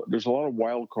happen. So there's a lot of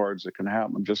wild cards that can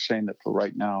happen. I'm just saying that for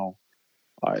right now,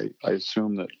 I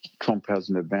assume that Trump has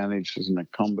an advantage as an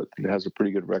incumbent. He has a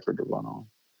pretty good record to run on.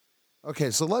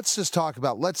 Okay, so let's just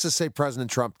say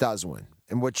President Trump does win,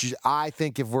 and which I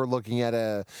think if we're looking at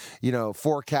a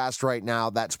forecast right now,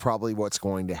 that's probably what's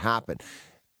going to happen.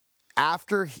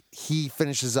 After he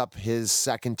finishes up his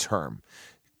second term,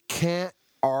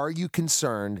 are you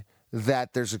concerned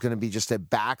that there's going to be just a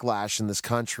backlash in this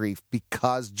country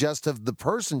because just of the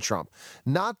person Trump,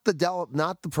 not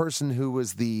the person who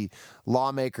was the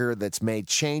lawmaker that's made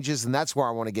changes? And that's where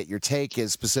I want to get your take,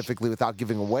 is specifically, without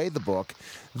giving away the book,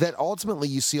 that ultimately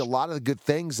you see a lot of the good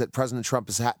things that President Trump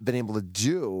has been able to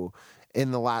do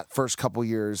in the first couple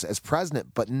years as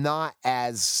president, but not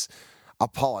as a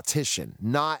politician,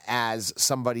 not as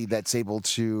somebody that's able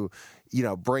to,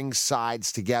 bring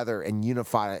sides together and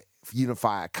unify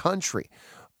a country.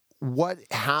 What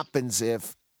happens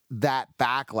if that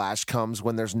backlash comes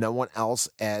when there's no one else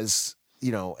as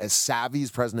savvy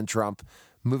as President Trump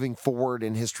moving forward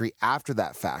in history after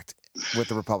that fact with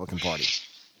the Republican Party?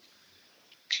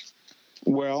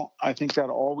 Well, I think that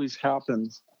always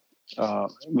happens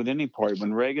with any party.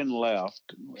 When Reagan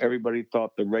left, everybody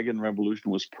thought the Reagan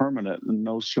Revolution was permanent, and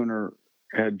no sooner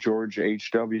had George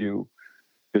H.W.,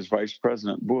 his vice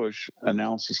president Bush,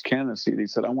 announced his candidacy. He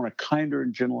said, I want a kinder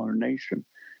and gentler nation.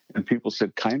 And people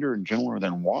said, kinder and gentler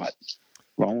than what?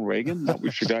 Ronald Reagan? That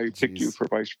was the guy who picked you for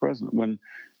vice president. When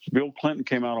Bill Clinton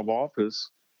came out of office,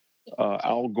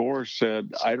 Al Gore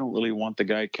said, I don't really want the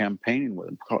guy campaigning with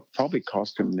him. Probably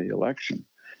cost him the election.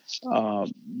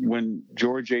 When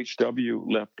George H.W.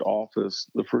 left office,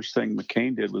 the first thing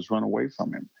McCain did was run away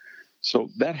from him. So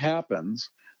that happens.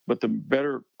 But the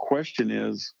better question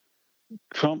is,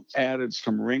 Trump added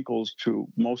some wrinkles to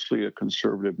mostly a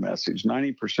conservative message.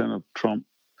 90% of Trump's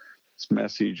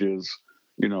message is,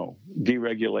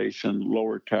 deregulation,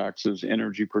 lower taxes,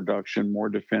 energy production, more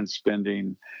defense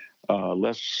spending,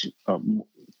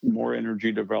 more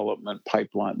energy development,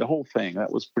 pipeline, the whole thing.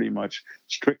 That was pretty much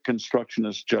strict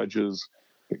constructionist judges,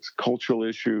 cultural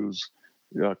issues,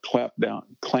 clap down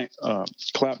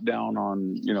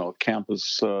on,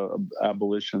 campus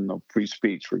abolition of free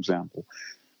speech, for example.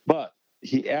 But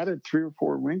he added 3 or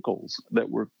 4 wrinkles that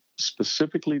were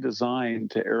specifically designed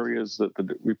to areas that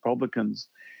the Republicans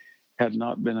had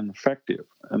not been effective,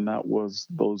 and that was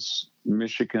those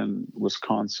Michigan,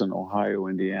 Wisconsin, Ohio,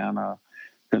 Indiana,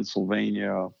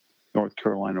 Pennsylvania, North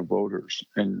Carolina voters.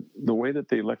 And the way that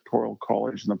the Electoral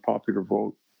College and the popular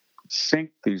vote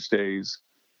sync these days,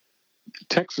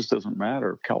 Texas doesn't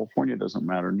matter, California doesn't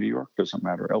matter, New York doesn't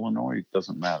matter, Illinois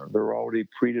doesn't matter. They're already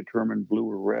predetermined blue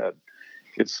or red.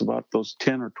 It's about those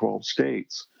 10 or 12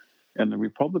 states. And the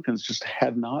Republicans just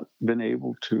had not been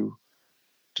able to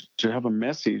have a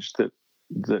message that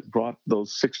brought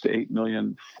those 6 to 8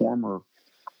 million former,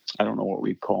 I don't know what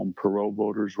we call them, Perot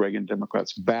voters, Reagan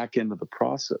Democrats, back into the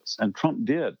process. And Trump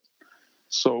did.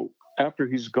 So after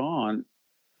he's gone,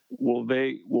 will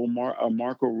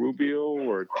Marco Rubio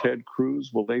or Ted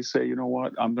Cruz, will they say, you know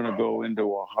what, I'm going to go into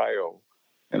Ohio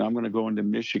and I'm going to go into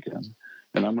Michigan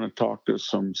and I'm going to talk to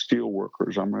some steel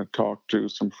workers, I'm going to talk to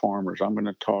some farmers, I'm going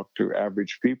to talk to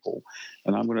average people,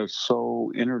 and I'm going to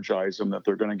so energize them that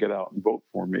they're going to get out and vote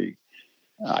for me?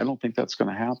 I don't think that's going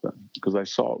to happen, because I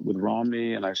saw it with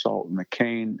Romney and I saw it with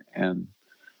McCain, and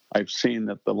I've seen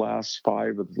that the last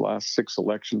 5 of the last 6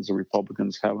 elections, the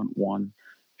Republicans haven't won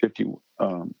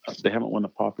they haven't won the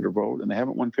popular vote, and they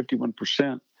haven't won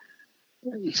 51%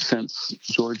 since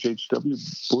George H.W.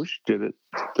 Bush did it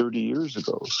 30 years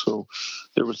ago. So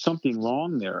there was something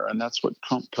wrong there, and that's what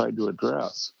Trump tried to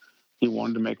address. He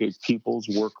wanted to make a people's,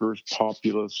 workers,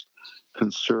 populist,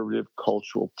 conservative,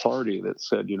 cultural party that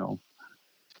said, you know,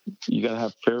 you got to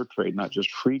have fair trade, not just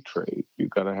free trade. You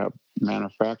got to have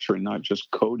manufacturing, not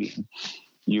just coding.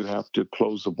 You have to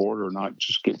close the border, not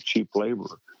just get cheap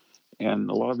labor.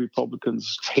 And a lot of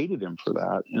Republicans hated him for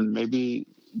that. And maybe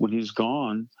when he's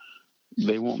gone,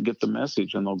 they won't get the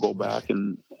message, and they'll go back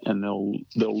and they'll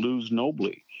lose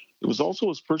nobly. It was also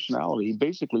his personality. He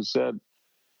basically said,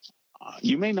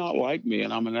 you may not like me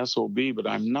and I'm an SOB, but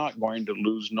I'm not going to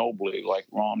lose nobly like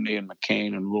Romney and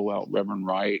McCain and rule out Reverend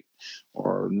Wright,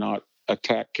 or not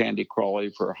attack Candy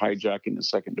Crawley for hijacking the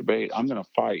second debate. I'm going to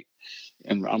fight,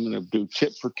 and I'm going to do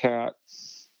tit for tat.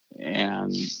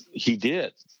 And he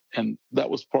did. And that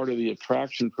was part of the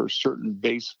attraction for certain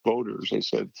base voters. They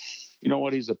said, you know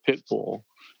what, he's a pit bull.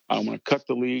 I'm going to cut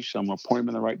the leash. I'm going to point him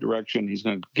in the right direction.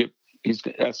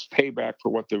 That's payback for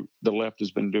what the left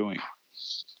has been doing.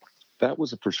 That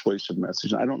was a persuasive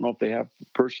message. I don't know if they have a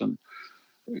person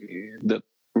that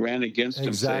ran against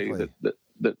him say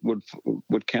that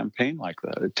would campaign like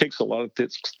that. It takes a lot of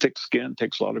thick skin,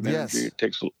 takes a lot of energy. Yes. It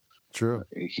takes True.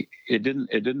 It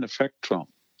didn't affect Trump.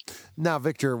 Now,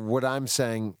 Victor, what I'm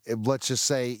saying, let's just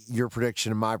say your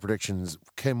prediction and my predictions,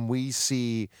 can we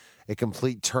see a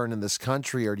complete turn in this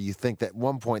country, or do you think that at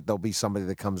one point there'll be somebody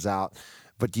that comes out,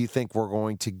 but do you think we're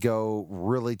going to go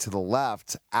really to the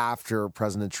left after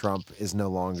President Trump is no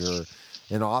longer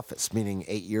in office, meaning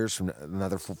 8 years from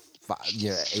another 5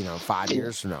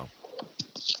 years from now?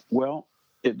 Well,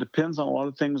 it depends on a lot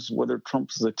of things whether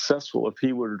Trump's successful. If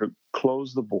he were to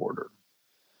close the border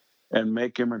and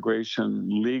make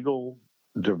immigration legal,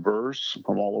 diverse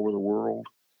from all over the world,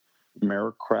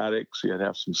 meritocratic, so you had to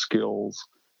have some skills,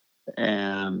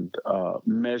 and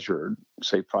measured,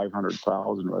 say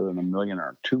 500,000 rather than 1 million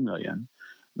or 2 million,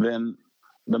 then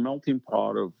the melting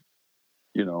pot of,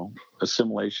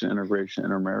 assimilation, integration,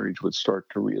 intermarriage would start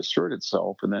to reassert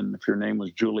itself. And then if your name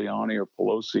was Giuliani or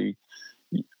Pelosi,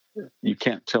 you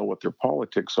can't tell what their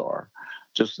politics are.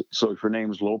 Just so if your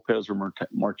name is Lopez or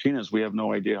Martinez, we have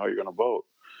no idea how you're going to vote.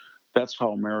 That's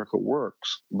how America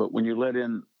works. But when you let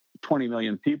in 20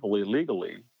 million people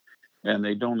illegally, and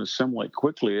they don't assimilate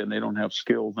quickly, and they don't have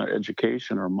skills, no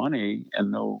education or money,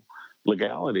 and no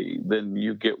legality, then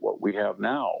you get what we have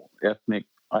now, ethnic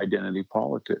identity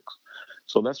politics.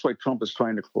 So that's why Trump is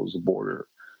trying to close the border,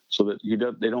 so that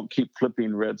they don't keep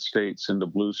flipping red states into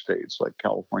blue states like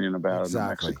California, Nevada, New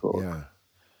Mexico. Yeah.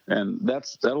 And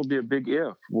that'll be a big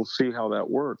if. We'll see how that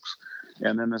works.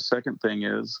 And then the second thing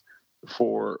is, it's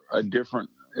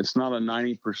not a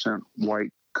 90%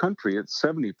 white country, it's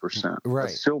 70%. Right.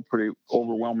 It's still pretty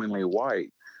overwhelmingly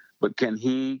white. But can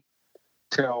he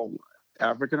tell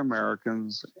African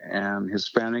Americans and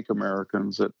Hispanic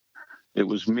Americans that it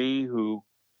was me who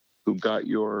got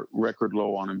your record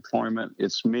low unemployment?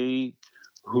 It's me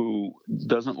who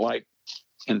doesn't like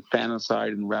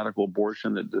infanticide and radical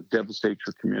abortion that devastates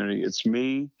your community. It's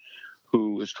me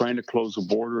who is trying to close the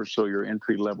border so your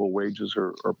entry-level wages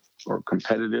are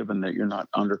competitive and that you're not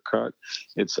undercut.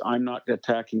 I'm not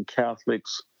attacking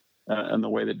Catholics in the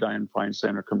way that Dianne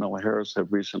Feinstein or Kamala Harris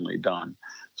have recently done.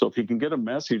 So if he can get a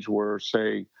message where,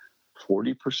 say,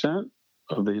 40%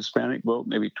 of the Hispanic vote,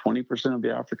 maybe 20% of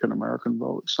the African-American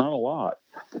vote, it's not a lot.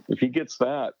 If he gets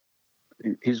that,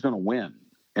 he's going to win.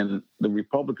 And the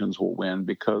Republicans will win,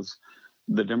 because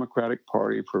the Democratic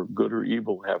Party, for good or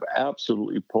evil, have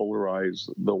absolutely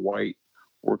polarized the white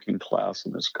working class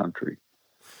in this country.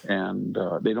 And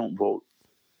they don't vote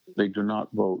they do not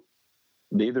vote.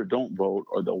 They either don't vote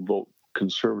or they'll vote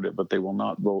conservative, but they will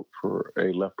not vote for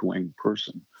a left-wing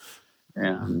person.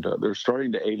 And they're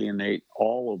starting to alienate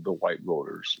all of the white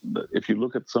voters. If you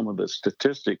look at some of the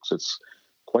statistics, it's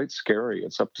quite scary.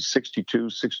 It's up to 62,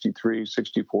 63,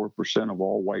 64% of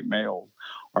all white males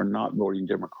are not voting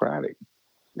Democratic.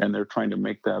 And they're trying to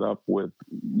make that up with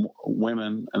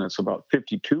women, and it's about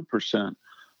 52%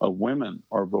 of women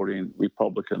are voting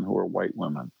Republican who are white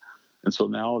women. And so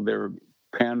now they're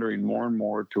pandering more and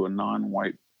more to a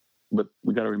non-white, but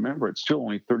we got to remember it's still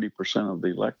only 30% of the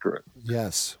electorate.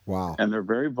 Yes, wow. And they're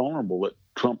very vulnerable that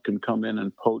Trump can come in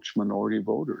and poach minority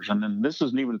voters. And then this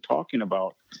isn't even talking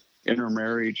about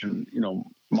intermarriage and,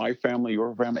 my family,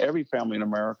 your family, every family in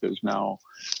America is now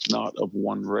not of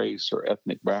one race or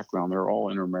ethnic background. They're all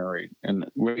intermarried. And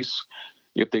race,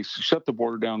 if they shut the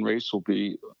border down, race will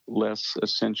be less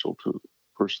essential to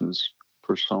a person's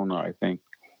persona, I think,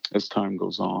 as time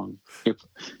goes on, if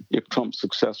Trump's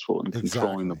successful in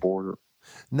controlling the border.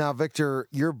 Now, Victor,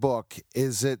 your book,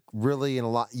 is it really in a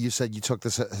lot, you said you took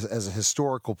this as a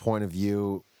historical point of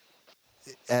view,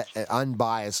 an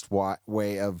unbiased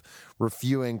way of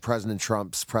reviewing President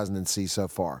Trump's presidency so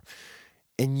far.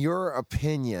 In your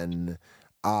opinion,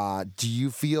 do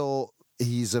you feel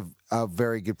he's a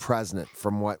very good president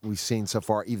from what we've seen so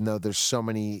far, even though there's so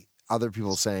many other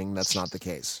people saying that's not the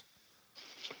case?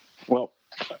 Well,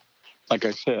 like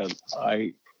I said,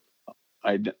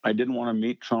 I didn't want to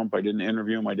meet Trump. I didn't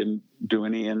interview him. I didn't do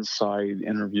any inside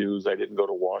interviews. I didn't go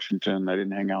to Washington. I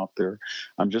didn't hang out there.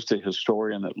 I'm just a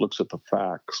historian that looks at the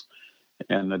facts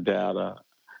and the data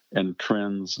and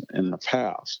trends in the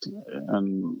past.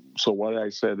 And so what I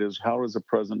said is, how is the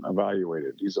president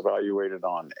evaluated? He's evaluated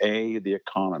on A, the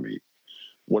economy.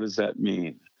 What does that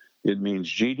mean? It means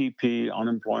GDP,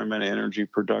 unemployment, energy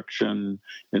production,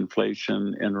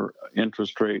 inflation,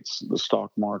 interest rates, the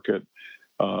stock market,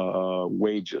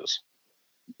 wages.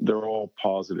 They're all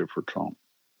positive for Trump.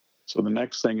 So the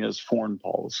next thing is foreign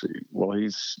policy. Well,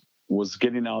 was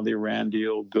getting out of the Iran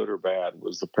deal good or bad?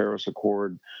 Was the Paris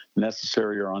Accord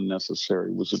necessary or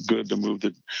unnecessary? Was it good to move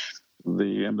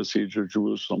the embassy to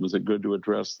Jerusalem? Is it good to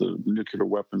address the nuclear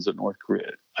weapons at North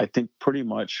Korea? I think pretty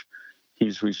much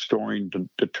he's restoring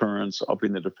deterrence,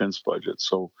 upping the defense budget.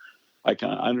 So I can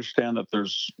understand that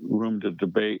there's room to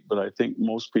debate, but I think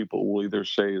most people will either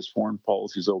say his foreign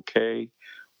policy is okay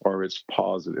or it's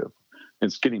positive.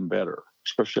 It's getting better,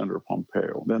 especially under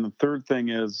Pompeo. Then the third thing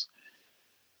is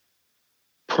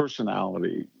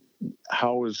personality.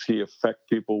 How does he affect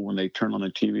people when they turn on the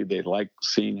TV? They like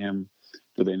seeing him.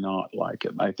 Do they not like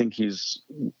it? I think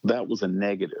that was a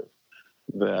negative,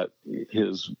 that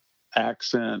his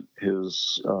accent,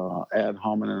 his ad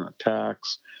hominem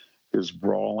attacks, his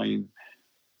brawling,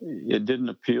 it didn't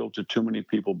appeal to too many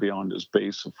people beyond his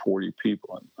base of 40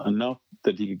 people. Enough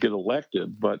that he could get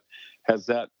elected, but has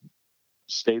that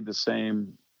stayed the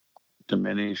same,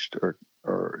 diminished,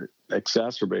 or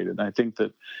exacerbated? And I think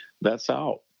that's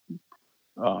out.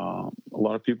 A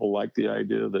lot of people like the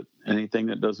idea that anything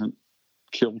that doesn't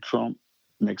kill Trump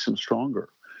makes him stronger.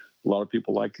 A lot of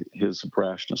people like his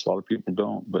brashness. A lot of people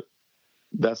don't. But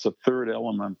that's a third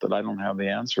element that I don't have the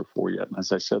answer for yet. And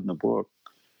as I said in the book,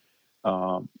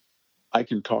 I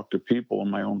can talk to people in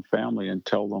my own family and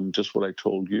tell them just what I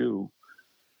told you,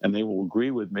 and they will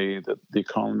agree with me that the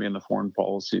economy and the foreign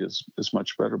policy is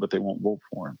much better, but they won't vote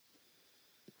for him.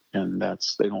 And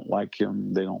they don't like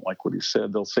him. They don't like what he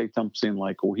said. They'll say something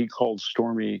like, well, he called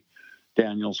Stormy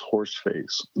Daniels horse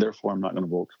face, therefore I'm not going to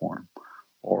vote for him.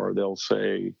 Or they'll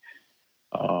say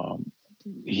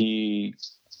he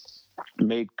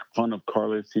made fun of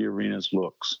Carly Fiorina's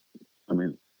looks. I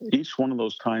mean, each one of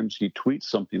those times he tweets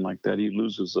something like that, he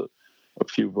loses a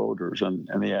few voters, and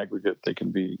the aggregate, they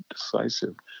can be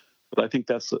decisive. But I think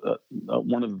that's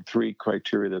one of the three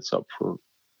criteria that's up for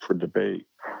debate.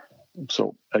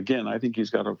 So, again, I think he's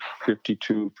got a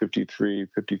 52, 53,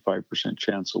 55%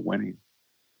 chance of winning.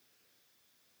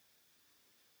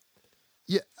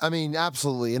 Yeah, I mean,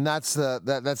 absolutely, and that's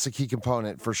the key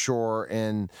component for sure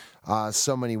in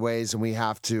so many ways, and we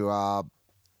have to,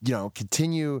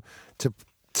 continue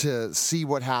to see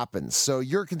what happens. So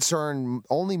your concern,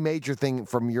 only major thing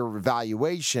from your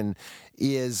evaluation,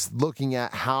 is looking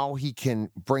at how he can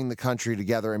bring the country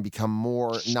together and become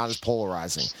more not as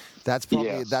polarizing. That's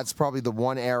probably the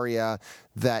one area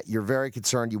that you're very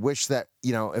concerned. You wish that,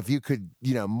 if you could,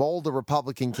 mold a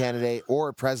Republican candidate or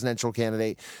a presidential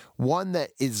candidate, one that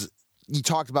is, you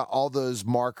talked about all those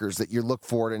markers that you look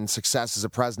for in success as a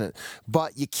president,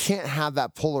 but you can't have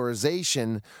that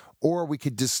polarization, or we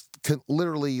could just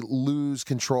literally lose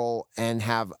control and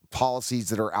have policies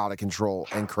that are out of control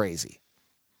and crazy.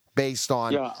 based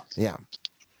on yeah.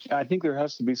 I think there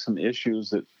has to be some issues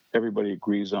that everybody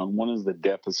agrees on. One is the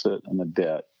deficit and the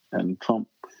debt. And Trump,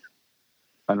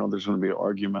 I know there's going to be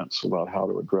arguments about how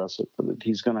to address it, but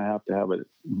he's going to have it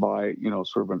by,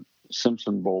 sort of a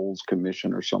Simpson-Bowles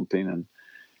commission or something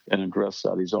and address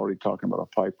that. He's already talking about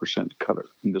a 5% cut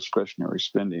in discretionary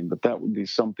spending, but that would be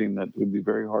something that would be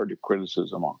very hard to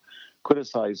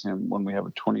criticize him when we have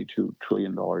a $22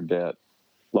 trillion debt.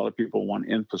 A lot of people want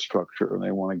infrastructure and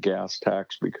they want a gas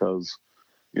tax because,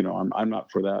 I'm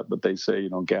not for that, but they say,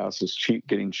 gas is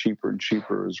getting cheaper and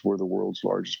cheaper as we're the world's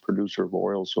largest producer of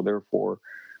oil. So therefore,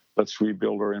 let's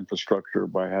rebuild our infrastructure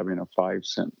by having a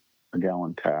 5-cent a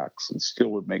gallon tax, and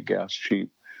still would make gas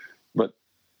cheap. But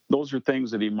those are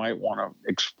things that he might want to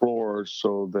explore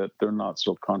so that they're not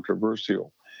so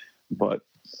controversial. But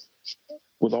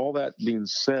with all that being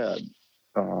said,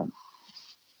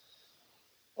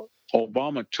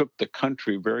 Obama took the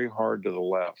country very hard to the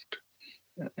left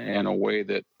in a way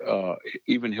that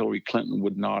even Hillary Clinton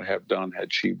would not have done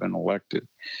had she been elected.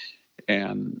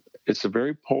 And it's a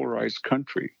very polarized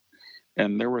country.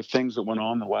 And there were things that went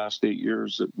on the last 8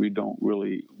 years that we don't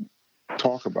really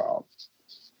talk about.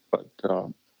 But,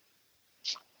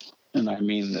 and I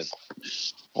mean that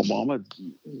Obama,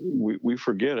 we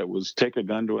forget it was take a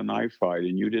gun to a knife fight,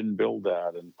 and you didn't build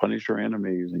that, and punish your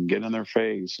enemies and get in their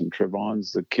face, and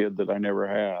Trayvon's the kid that I never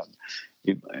had,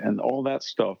 and all that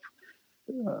stuff.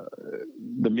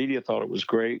 The media thought it was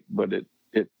great, but it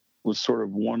was sort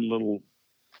of one little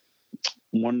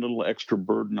extra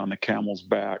burden on the camel's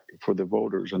back for the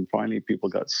voters, and finally people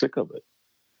got sick of it.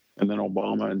 And then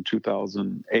Obama in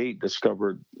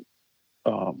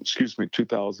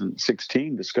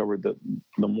 2016 discovered that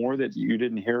the more that you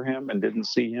didn't hear him and didn't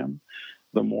see him,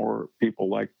 the more people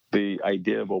liked the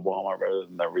idea of Obama rather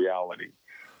than the reality.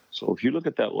 So if you look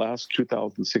at that last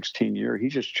 2016 year, he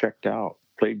just checked out,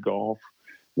 played golf,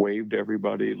 waved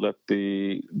everybody, let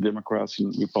the Democrats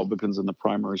and Republicans in the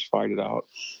primaries fight it out,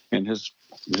 and his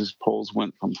polls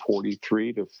went from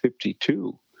 43 to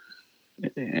 52.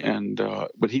 And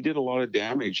but he did a lot of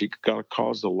damage. He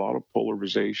caused a lot of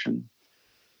polarization.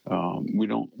 We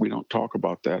don't talk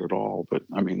about that at all. But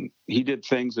I mean, he did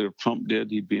things that if Trump did,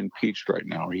 he'd be impeached right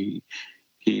now. He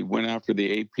went after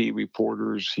the AP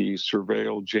reporters. He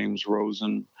surveilled James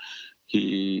Rosen.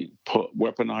 He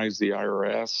weaponized the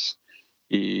IRS.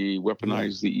 He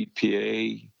weaponized the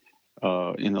EPA.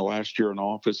 In the last year in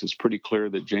office, it's pretty clear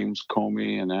that James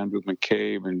Comey and Andrew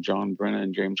McCabe and John Brennan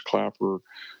and James Clapper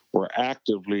were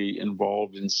actively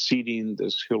involved in seeding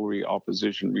this Hillary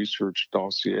opposition research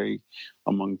dossier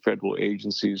among federal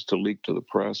agencies to leak to the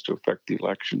press to affect the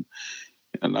election.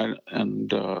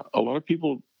 And a lot of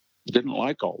people didn't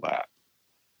like all that.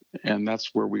 And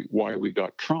that's why we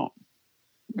got Trump.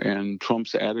 And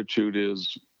Trump's attitude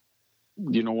is,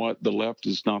 you know what, the left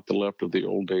is not the left of the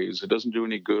old days. It doesn't do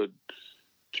any good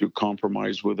to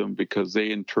compromise with them because they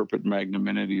interpret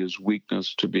magnanimity as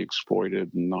weakness to be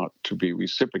exploited and not to be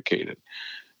reciprocated.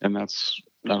 And I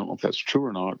don't know if that's true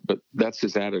or not, but that's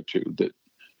his attitude, that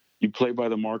you play by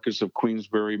the Marquess of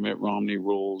Queensberry, Mitt Romney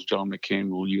rules, John McCain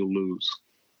will, you'll lose.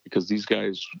 Because these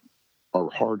guys are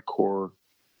hardcore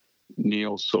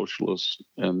neo-socialists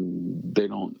and they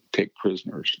don't take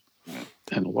prisoners.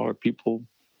 And a lot of people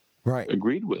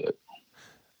agreed with it.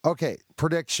 Okay,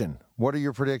 prediction. What are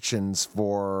your predictions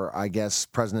for, I guess,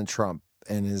 President Trump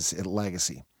and his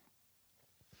legacy?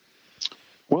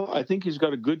 Well, I think he's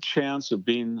got a good chance of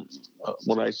being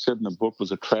what I said in the book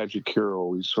was a tragic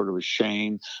hero. He's sort of a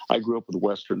Shane. I grew up with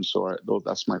Western, so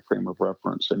that's my frame of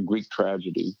reference, and Greek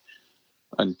tragedy.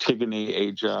 Antigone,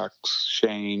 Ajax,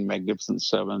 Shane, Magnificent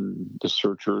Seven, The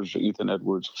Searchers, Ethan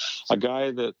Edwards. A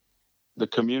guy that the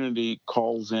community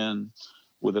calls in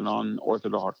with an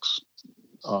unorthodox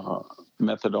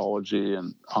methodology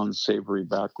and unsavory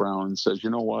background and says,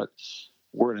 you know what,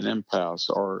 we're in an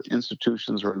impasse. Our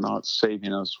institutions are not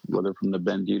saving us, whether from the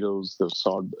banditos, the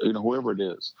Saud, whoever it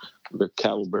is, the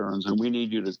cattle barons, and we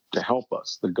need you to help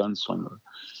us, the gunslinger.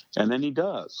 And then he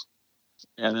does.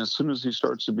 And as soon as he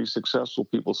starts to be successful,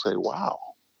 people say, wow,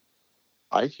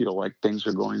 I feel like things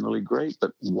are going really great,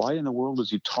 but why in the world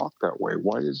does he talk that way?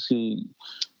 Why is he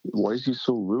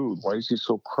so rude? Why is he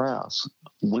so crass?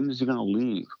 When is he going to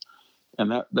leave?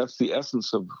 And that's the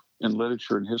essence of, in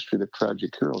literature and history, the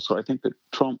tragic hero. So I think that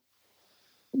Trump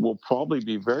will probably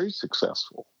be very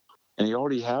successful, and he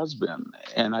already has been.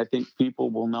 And I think people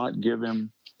will not give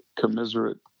him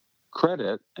commiserate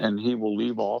credit, and he will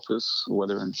leave office,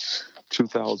 whether in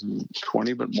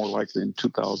 2020, but more likely in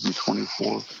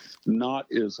 2024, not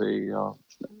as a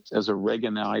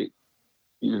Reaganite,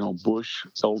 Bush,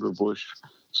 elder Bush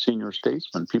senior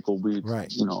statesmen. People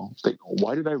think,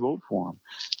 why did I vote for him?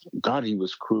 God, he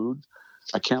was crude.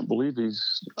 I can't believe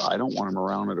I don't want him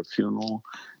around at a funeral,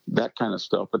 that kind of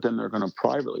stuff. But then they're going to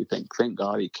privately think, thank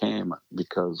God he came,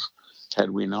 because had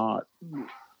he not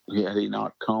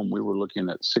come, we were looking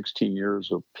at 16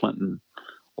 years of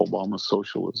Clinton-Obama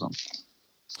socialism.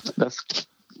 That's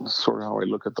sort of how I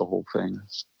look at the whole thing.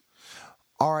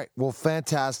 All right. Well,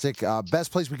 fantastic.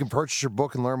 Best place we can purchase your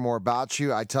book and learn more about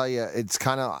you. I tell you,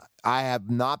 I have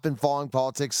not been following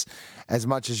politics as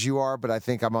much as you are, but I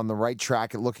think I'm on the right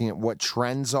track at looking at what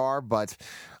trends are. But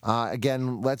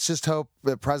again, let's just hope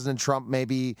that President Trump,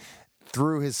 maybe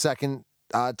through his second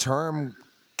term,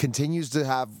 continues to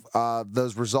have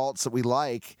those results that we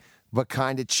like, but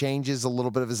kind of changes a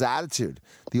little bit of his attitude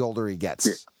the older he gets.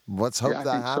 Yeah. Let's hope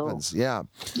that happens. So. Yeah.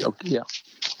 Yeah.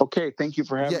 Okay. Thank you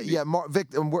for having me. Yeah.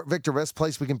 Victor, best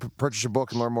place we can purchase your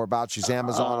book and learn more about you is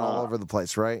Amazon all over the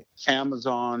place, right?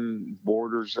 Amazon,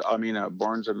 Barnes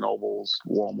 & Nobles,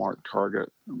 Walmart,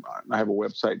 Target. I have a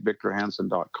website,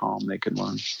 victorhansen.com. They can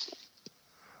learn.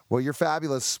 Well, you're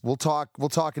fabulous. We'll talk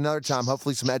another time.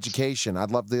 Hopefully some education.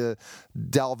 I'd love to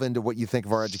delve into what you think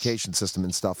of our education system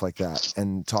and stuff like that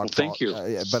and talk. Well, thank you.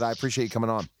 But I appreciate you coming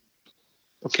on.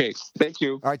 Okay. Thank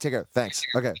you. All right. Take care. Thanks.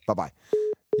 Okay. Bye-bye.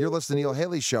 You're listening to Neil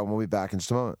Haley Show, and we'll be back in just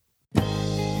a moment.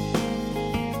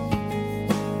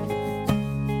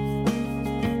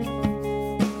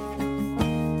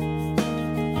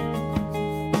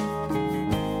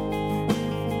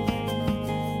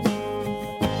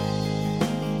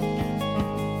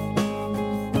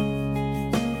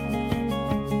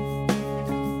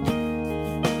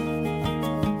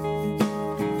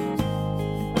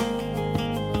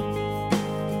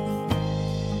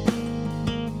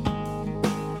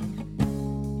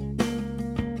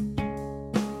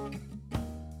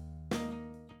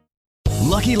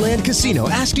 Lucky Land Casino,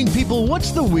 asking people,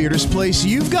 what's the weirdest place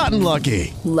you've gotten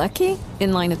lucky? Lucky?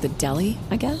 In line at the deli,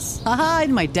 I guess? Aha,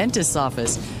 in my dentist's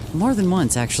office. More than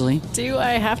once, actually. Do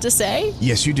I have to say?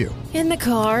 Yes, you do. In the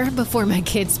car before my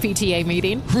kids' PTA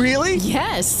meeting. Really?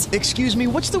 Yes. Excuse me,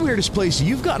 what's the weirdest place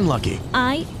you've gotten lucky?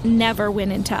 I never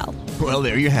win and tell. Well,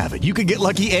 there you have it. You can get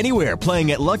lucky anywhere,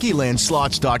 playing at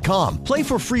LuckyLandSlots.com. Play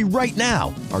for free right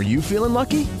now. Are you feeling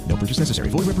lucky? No purchase necessary.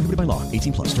 Void where prohibited by law.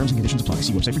 18+. Terms and conditions apply.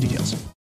 See website for details.